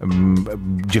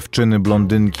dziewczyny,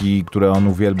 blondynki, które on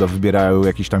uwielbia, wybierają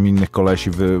jakichś tam innych kolesi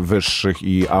wyższych,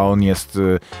 a on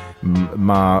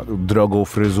ma drogą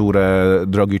fryzurę,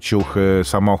 drogie ciuchy,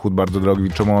 samochód bardzo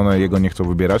drogi, czemu one jego nie chcą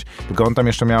wybierać? Tylko on tam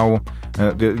jeszcze miał,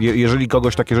 jeżeli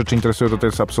kogoś takie rzeczy interesują, to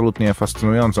jest absolutnie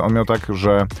fascynujące. On miał tak,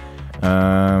 że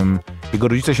jego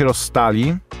rodzice się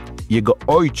rozstali, jego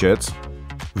ojciec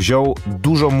wziął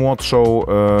dużo młodszą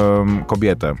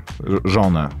kobietę,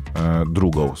 żonę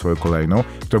drugą, swoją kolejną,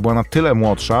 która była na tyle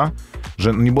młodsza,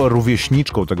 że nie była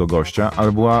rówieśniczką tego gościa,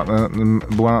 ale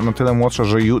była na tyle młodsza,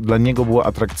 że dla niego była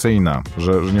atrakcyjna,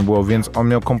 że nie było, więc on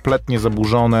miał kompletnie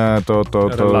zaburzone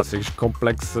relacje, jakiś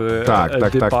kompleks tak.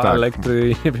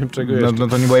 elektry, nie wiem czego jeszcze. No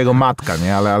to nie była jego matka,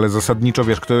 nie? Ale zasadniczo,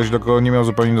 wiesz, ktoś, do kogo nie miał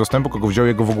zupełnie dostępu, kogo wziął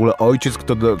jego w ogóle ojciec,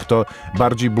 kto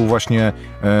bardziej był właśnie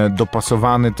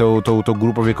dopasowany tą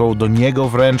grupą wiekową do niego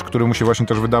wręcz, który mu się właśnie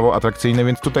też wydawał atrakcyjny,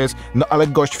 więc tutaj jest, no ale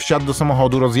gość wsiadł do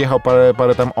samochodu, rozjechał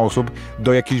parę tam osób,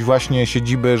 do jakiejś właśnie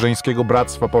siedziby żeńskiego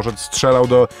bractwa poszedł, strzelał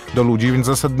do ludzi, więc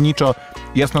zasadniczo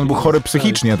jasno, on był chory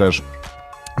psychicznie też.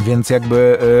 Więc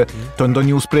jakby to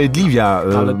nie usprawiedliwia.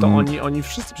 Ale to oni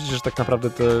wszyscy przecież tak naprawdę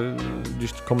te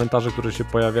gdzieś komentarze, które się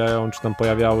pojawiają, czy tam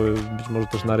pojawiały, być może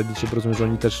też na Reddicie, bo rozumiem, że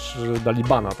oni też dali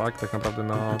bana, tak? Tak naprawdę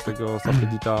na tego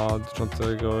subreddita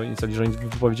dotyczącego inceli, że oni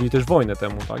wypowiedzieli też wojnę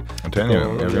temu, tak? To ja nie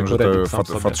wiem, ja wiem, że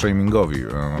to fatshamingowi.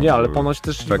 Nie, ale ponoć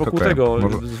też wokół tego,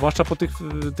 zwłaszcza po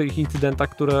tych incydentach,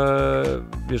 które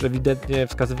wiesz, ewidentnie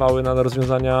wskazywały na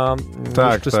rozwiązania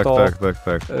czysto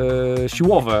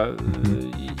siłowe.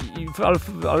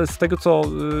 Ale z tego, co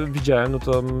widziałem, no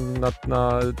to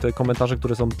na te komentarze,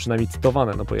 które są przynajmniej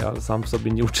cytowane, no bo ja sam w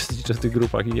sobie nie uczestniczę w tych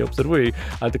grupach i nie obserwuję ich,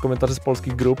 ale te komentarze z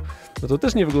polskich grup, no to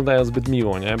też nie wyglądają zbyt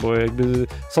miło, nie? Bo jakby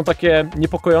są takie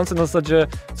niepokojące na zasadzie,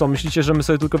 co, myślicie, że my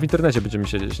sobie tylko w internecie będziemy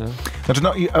siedzieć, nie? Znaczy,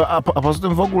 no a poza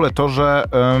tym w ogóle to, że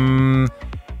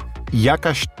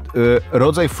jakaś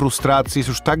rodzaj frustracji jest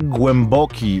już tak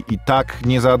głęboki i tak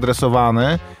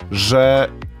niezaadresowany, że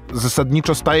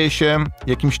zasadniczo staje się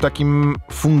jakimś takim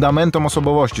fundamentem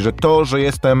osobowości, że to, że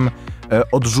jestem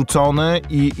odrzucony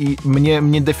i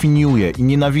mnie definiuje i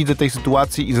nienawidzę tej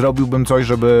sytuacji i zrobiłbym coś,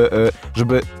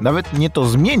 żeby nawet nie to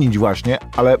zmienić właśnie,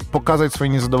 ale pokazać swoje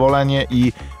niezadowolenie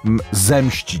i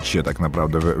zemścić się tak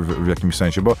naprawdę w jakimś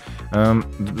sensie, bo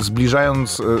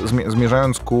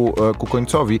zmierzając ku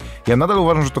końcowi, ja nadal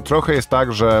uważam, że to trochę jest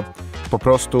tak, że po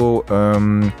prostu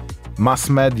mass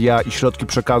media i środki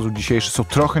przekazu dzisiejsze są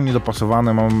trochę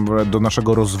niedopasowane do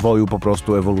naszego rozwoju po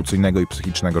prostu ewolucyjnego i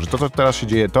psychicznego, że to, co teraz się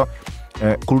dzieje, to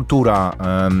kultura,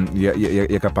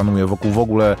 jaka panuje wokół w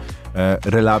ogóle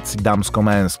relacji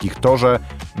damsko-męskich, to, że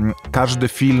każdy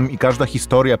film i każda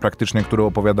historia praktycznie, którą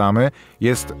opowiadamy,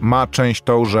 ma część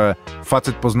tą, że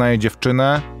facet poznaje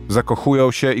dziewczynę,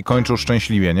 zakochują się i kończą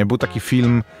szczęśliwie, nie? Był taki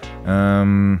film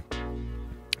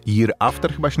Year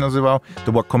After chyba się nazywał.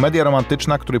 To była komedia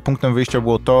romantyczna, której punktem wyjścia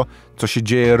było to, co się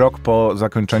dzieje rok po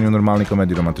zakończeniu normalnej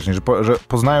komedii romantycznej. Że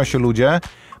poznają się ludzie,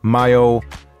 mają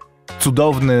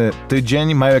cudowny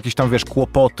tydzień, mają jakieś tam, wiesz,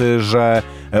 kłopoty, że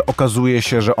okazuje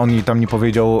się, że on jej tam nie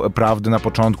powiedział prawdy na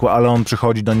początku, ale on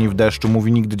przychodzi do niej w deszczu,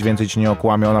 mówi nigdy więcej cię nie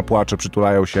okłamie, ona płacze,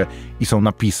 przytulają się i są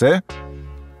napisy.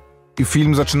 i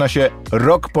film zaczyna się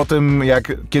rok po tym,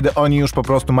 kiedy oni już po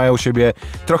prostu mają siebie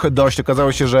trochę dość.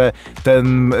 Okazało się, że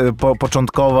ten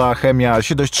początkowa chemia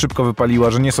się dość szybko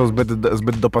wypaliła, że nie są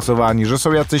zbyt dopasowani, że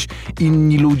są jacyś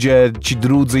inni ludzie, ci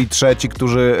drudzy i trzeci,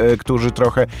 którzy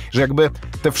trochę, że jakby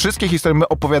te wszystkie historie my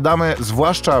opowiadamy,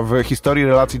 zwłaszcza w historii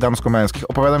relacji damsko-męskich,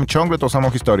 opowiadamy ciągle tą samą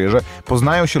historię, że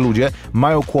poznają się ludzie,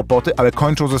 mają kłopoty, ale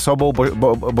kończą ze sobą,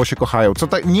 bo się kochają. Co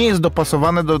nie jest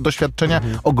dopasowane do doświadczenia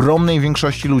ogromnej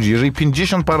większości ludzi. Jeżeli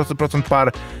 50%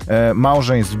 par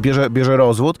małżeństw bierze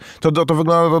rozwód, to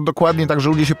wygląda to dokładnie tak, że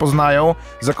ludzie się poznają,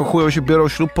 zakochują się, biorą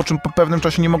ślub, po czym po pewnym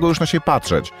czasie nie mogą już na siebie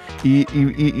patrzeć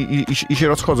i się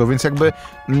rozchodzą, więc jakby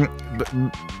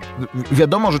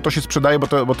wiadomo, że to się sprzedaje,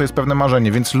 bo to jest pewne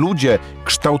marzenie, więc ludzie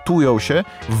kształtują się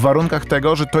w warunkach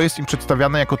tego, że to jest im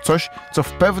przedstawiane jako coś, co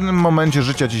w pewnym momencie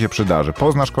życia ci się przydarzy.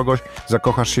 Poznasz kogoś,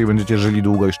 zakochasz się i będziecie żyli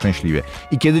długo i szczęśliwie.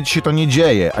 I kiedy ci się to nie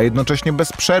dzieje, a jednocześnie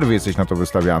bez przerwy jesteś na to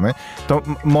wystawiany, to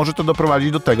może to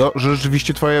doprowadzić do tego, że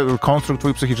rzeczywiście konstrukt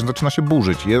twój psychiczny zaczyna się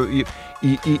burzyć.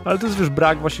 Ale to jest, wiesz,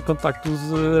 brak właśnie kontaktu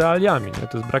z realiami. Nie?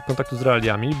 To jest brak kontaktu z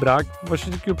realiami, brak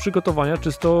właśnie takiego przygotowania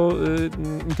czysto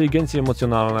inteligencji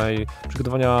emocjonalnej,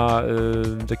 przygotowania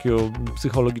takiego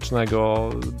psychologicznego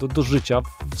do życia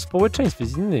w społeczeństwie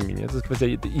z innymi. Nie? To jest kwestia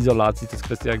izolacji, to jest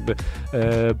kwestia jakby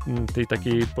tej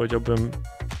takiej, powiedziałbym,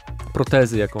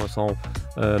 protezy, jaką są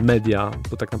media,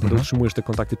 bo tak naprawdę utrzymujesz te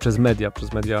kontakty przez media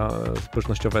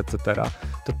społecznościowe, etc.,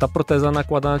 to ta proteza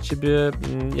nakłada na ciebie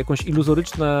jakąś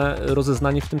iluzoryczne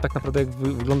rozeznanie w tym tak naprawdę, jak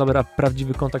wygląda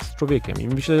prawdziwy kontakt z człowiekiem. I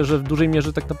myślę, że w dużej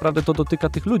mierze tak naprawdę to dotyka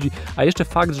tych ludzi. A jeszcze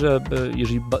fakt, że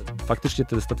jeżeli faktycznie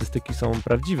te statystyki są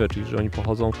prawdziwe, czyli że oni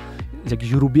pochodzą z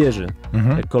jakichś rubieży,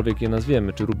 jakkolwiek je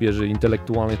nazwiemy, czy rubieży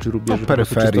intelektualnych, czy rubieży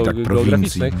peryferii, tak,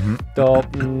 geograficznych,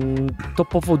 to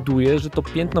powoduje, że to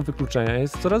piętno wykluczenia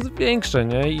jest coraz większe,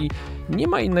 nie? I nie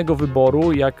ma innego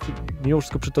wyboru, jak mimo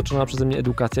wszystko przytoczona przeze mnie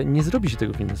edukacja, nie zrobi się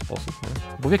tego w inny sposób. Nie?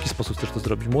 Bo w jaki sposób chcesz to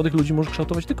zrobić? Młodych ludzi możesz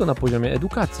kształtować tylko na poziomie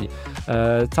edukacji.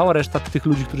 Cała reszta tych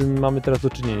ludzi, którymi mamy teraz do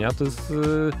czynienia, to jest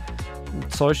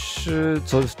coś,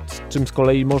 z czym z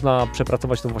kolei można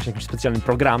przepracować to właśnie jakimś specjalnym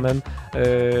programem,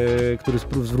 który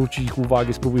zwróci ich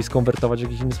uwagę, spróbuje skonwertować w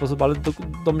jakiś inny sposób, ale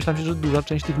domyślam się, że duża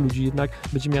część tych ludzi jednak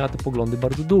będzie miała te poglądy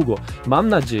bardzo długo. Mam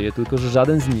nadzieję tylko, że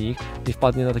żaden z nich nie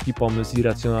wpadnie na taki pomysł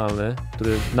irracjonalny,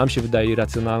 który nam się wydaje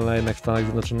irracjonalny, a jednak w Stanach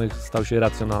Zjednoczonych stał się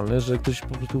racjonalny, że ktoś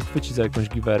po prostu chwyci za jakąś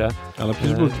giwerę. Ale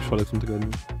przecież był w szkole w tym tygodniu.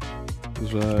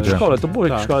 W szkole, to było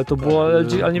w szkole, to było,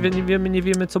 ale nie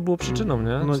wiemy, co było przyczyną,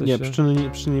 nie? No w sensie... nie,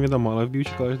 przyczyny nie wiadomo, ale wbił się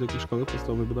koleś do jakiejś szkoły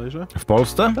podstawowej bodajże? W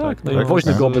Polsce? Tak, no i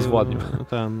woźny go obezwładnił.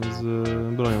 Z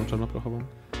bronią czarnoprochową.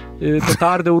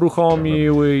 Petardę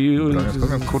uruchomił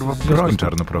kurwa, broń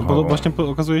czarnoprochową. Bo właśnie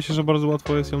okazuje się, że bardzo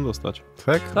łatwo jest ją dostać.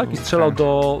 Tak, i strzelał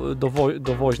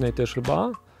do woźnej też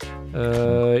chyba.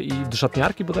 I do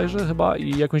szatniarki bodajże chyba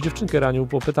i jakąś dziewczynkę ranił,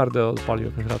 bo petardę odpalił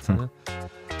jakąś rację, nie?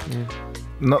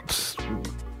 No,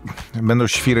 będą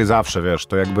świry zawsze, wiesz,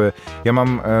 to jakby, ja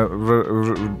mam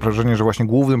wrażenie, że właśnie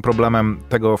głównym problemem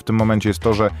tego w tym momencie jest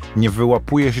to, że nie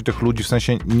wyłapuje się tych ludzi, w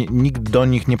sensie nikt do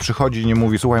nich nie przychodzi i nie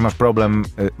mówi, słuchaj, masz problem,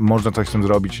 można coś z tym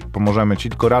zrobić, pomożemy ci,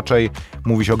 tylko raczej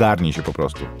mówi się, ogarnij się po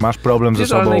prostu. Masz problem ze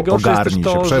sobą, ogarnij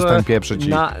się, przestań pieprzyć.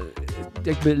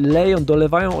 Jakby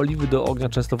dolewają oliwy do ognia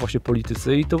często właśnie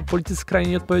politycy i to politycy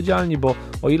skrajnie nieodpowiedzialni, bo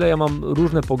o ile ja mam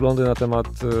różne poglądy na temat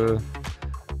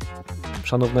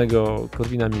szanownego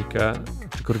Korwina-Mikke,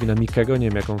 czy Korwina-Mikkego, nie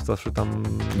wiem jaką zawsze tam...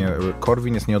 Nie,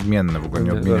 Korwin jest nieodmienny, w ogóle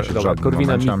nie odmienia się w żadnym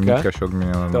momencie, a Mikke się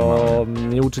odmienia to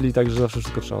mnie uczyli tak, że zawsze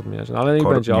wszystko trzeba odmieniać, no, ale nie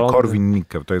będzie.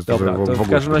 Korwin-Mikke, to jest dobra, w ogóle... W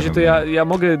każdym razie to ja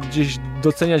mogę gdzieś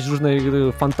doceniać różne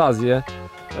fantazje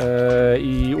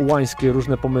i ułańskie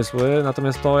różne pomysły,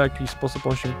 natomiast to, w jaki sposób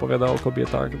on się wypowiada o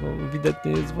kobietach, no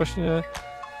ewidentnie jest właśnie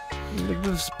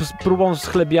jakby z próbą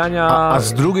schlebiania. A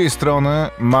z drugiej strony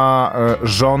ma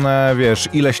żonę, wiesz,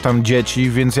 ileś tam dzieci,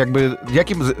 więc jakby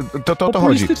to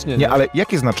chodzi. Nie, ale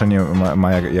jakie znaczenie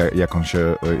ma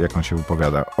jak on się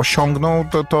wypowiada? Osiągnął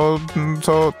to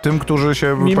co tym, którzy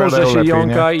się wypowiadają lepiej, mimo, że się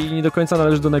jąka, nie? I nie do końca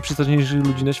należy do najprzystojniejszych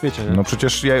ludzi na świecie, nie? No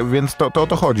przecież, więc to o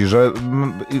to chodzi, że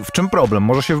w czym problem?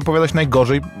 Może się wypowiadać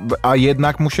najgorzej, a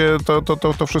jednak mu się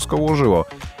to wszystko ułożyło.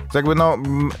 To jakby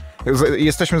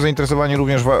jesteśmy zainteresowani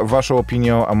również waszą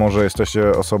opinią, a może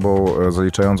jesteście osobą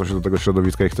zaliczającą się do tego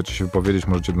środowiska i chcecie się wypowiedzieć,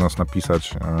 możecie do nas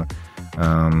napisać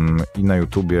i na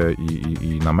YouTubie,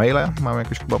 i na maile. Mamy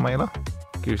jakieś chyba maila?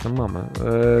 Jakiegoś tam mamy.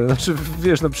 Znaczy,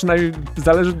 wiesz, no przynajmniej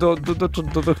zależy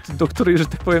do której, że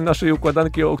tak powiem, naszej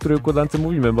układanki, o której układance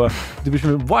mówimy, bo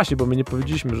gdybyśmy, właśnie, bo my nie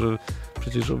powiedzieliśmy, że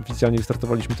przecież oficjalnie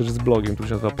wystartowaliśmy też z blogiem, który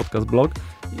się nazywa Podcast Blog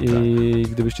i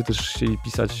gdybyście też chcieli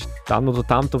pisać tam, no to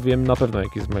tam to wiem na pewno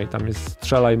jaki jest mail. Tam jest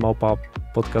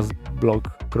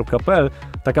strzelaj@podcastblog.pl.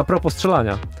 Tak a propos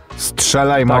strzelania.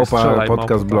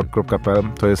 Strzelaj@podcastblog.pl.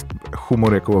 To jest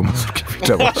humor Jakuba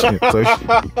Mazurkiewicza właśnie. Coś.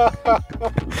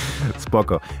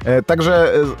 Spoko.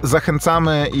 Także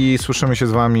zachęcamy i słyszymy się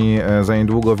z wami za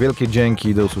niedługo. Wielkie dzięki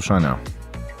i do usłyszenia.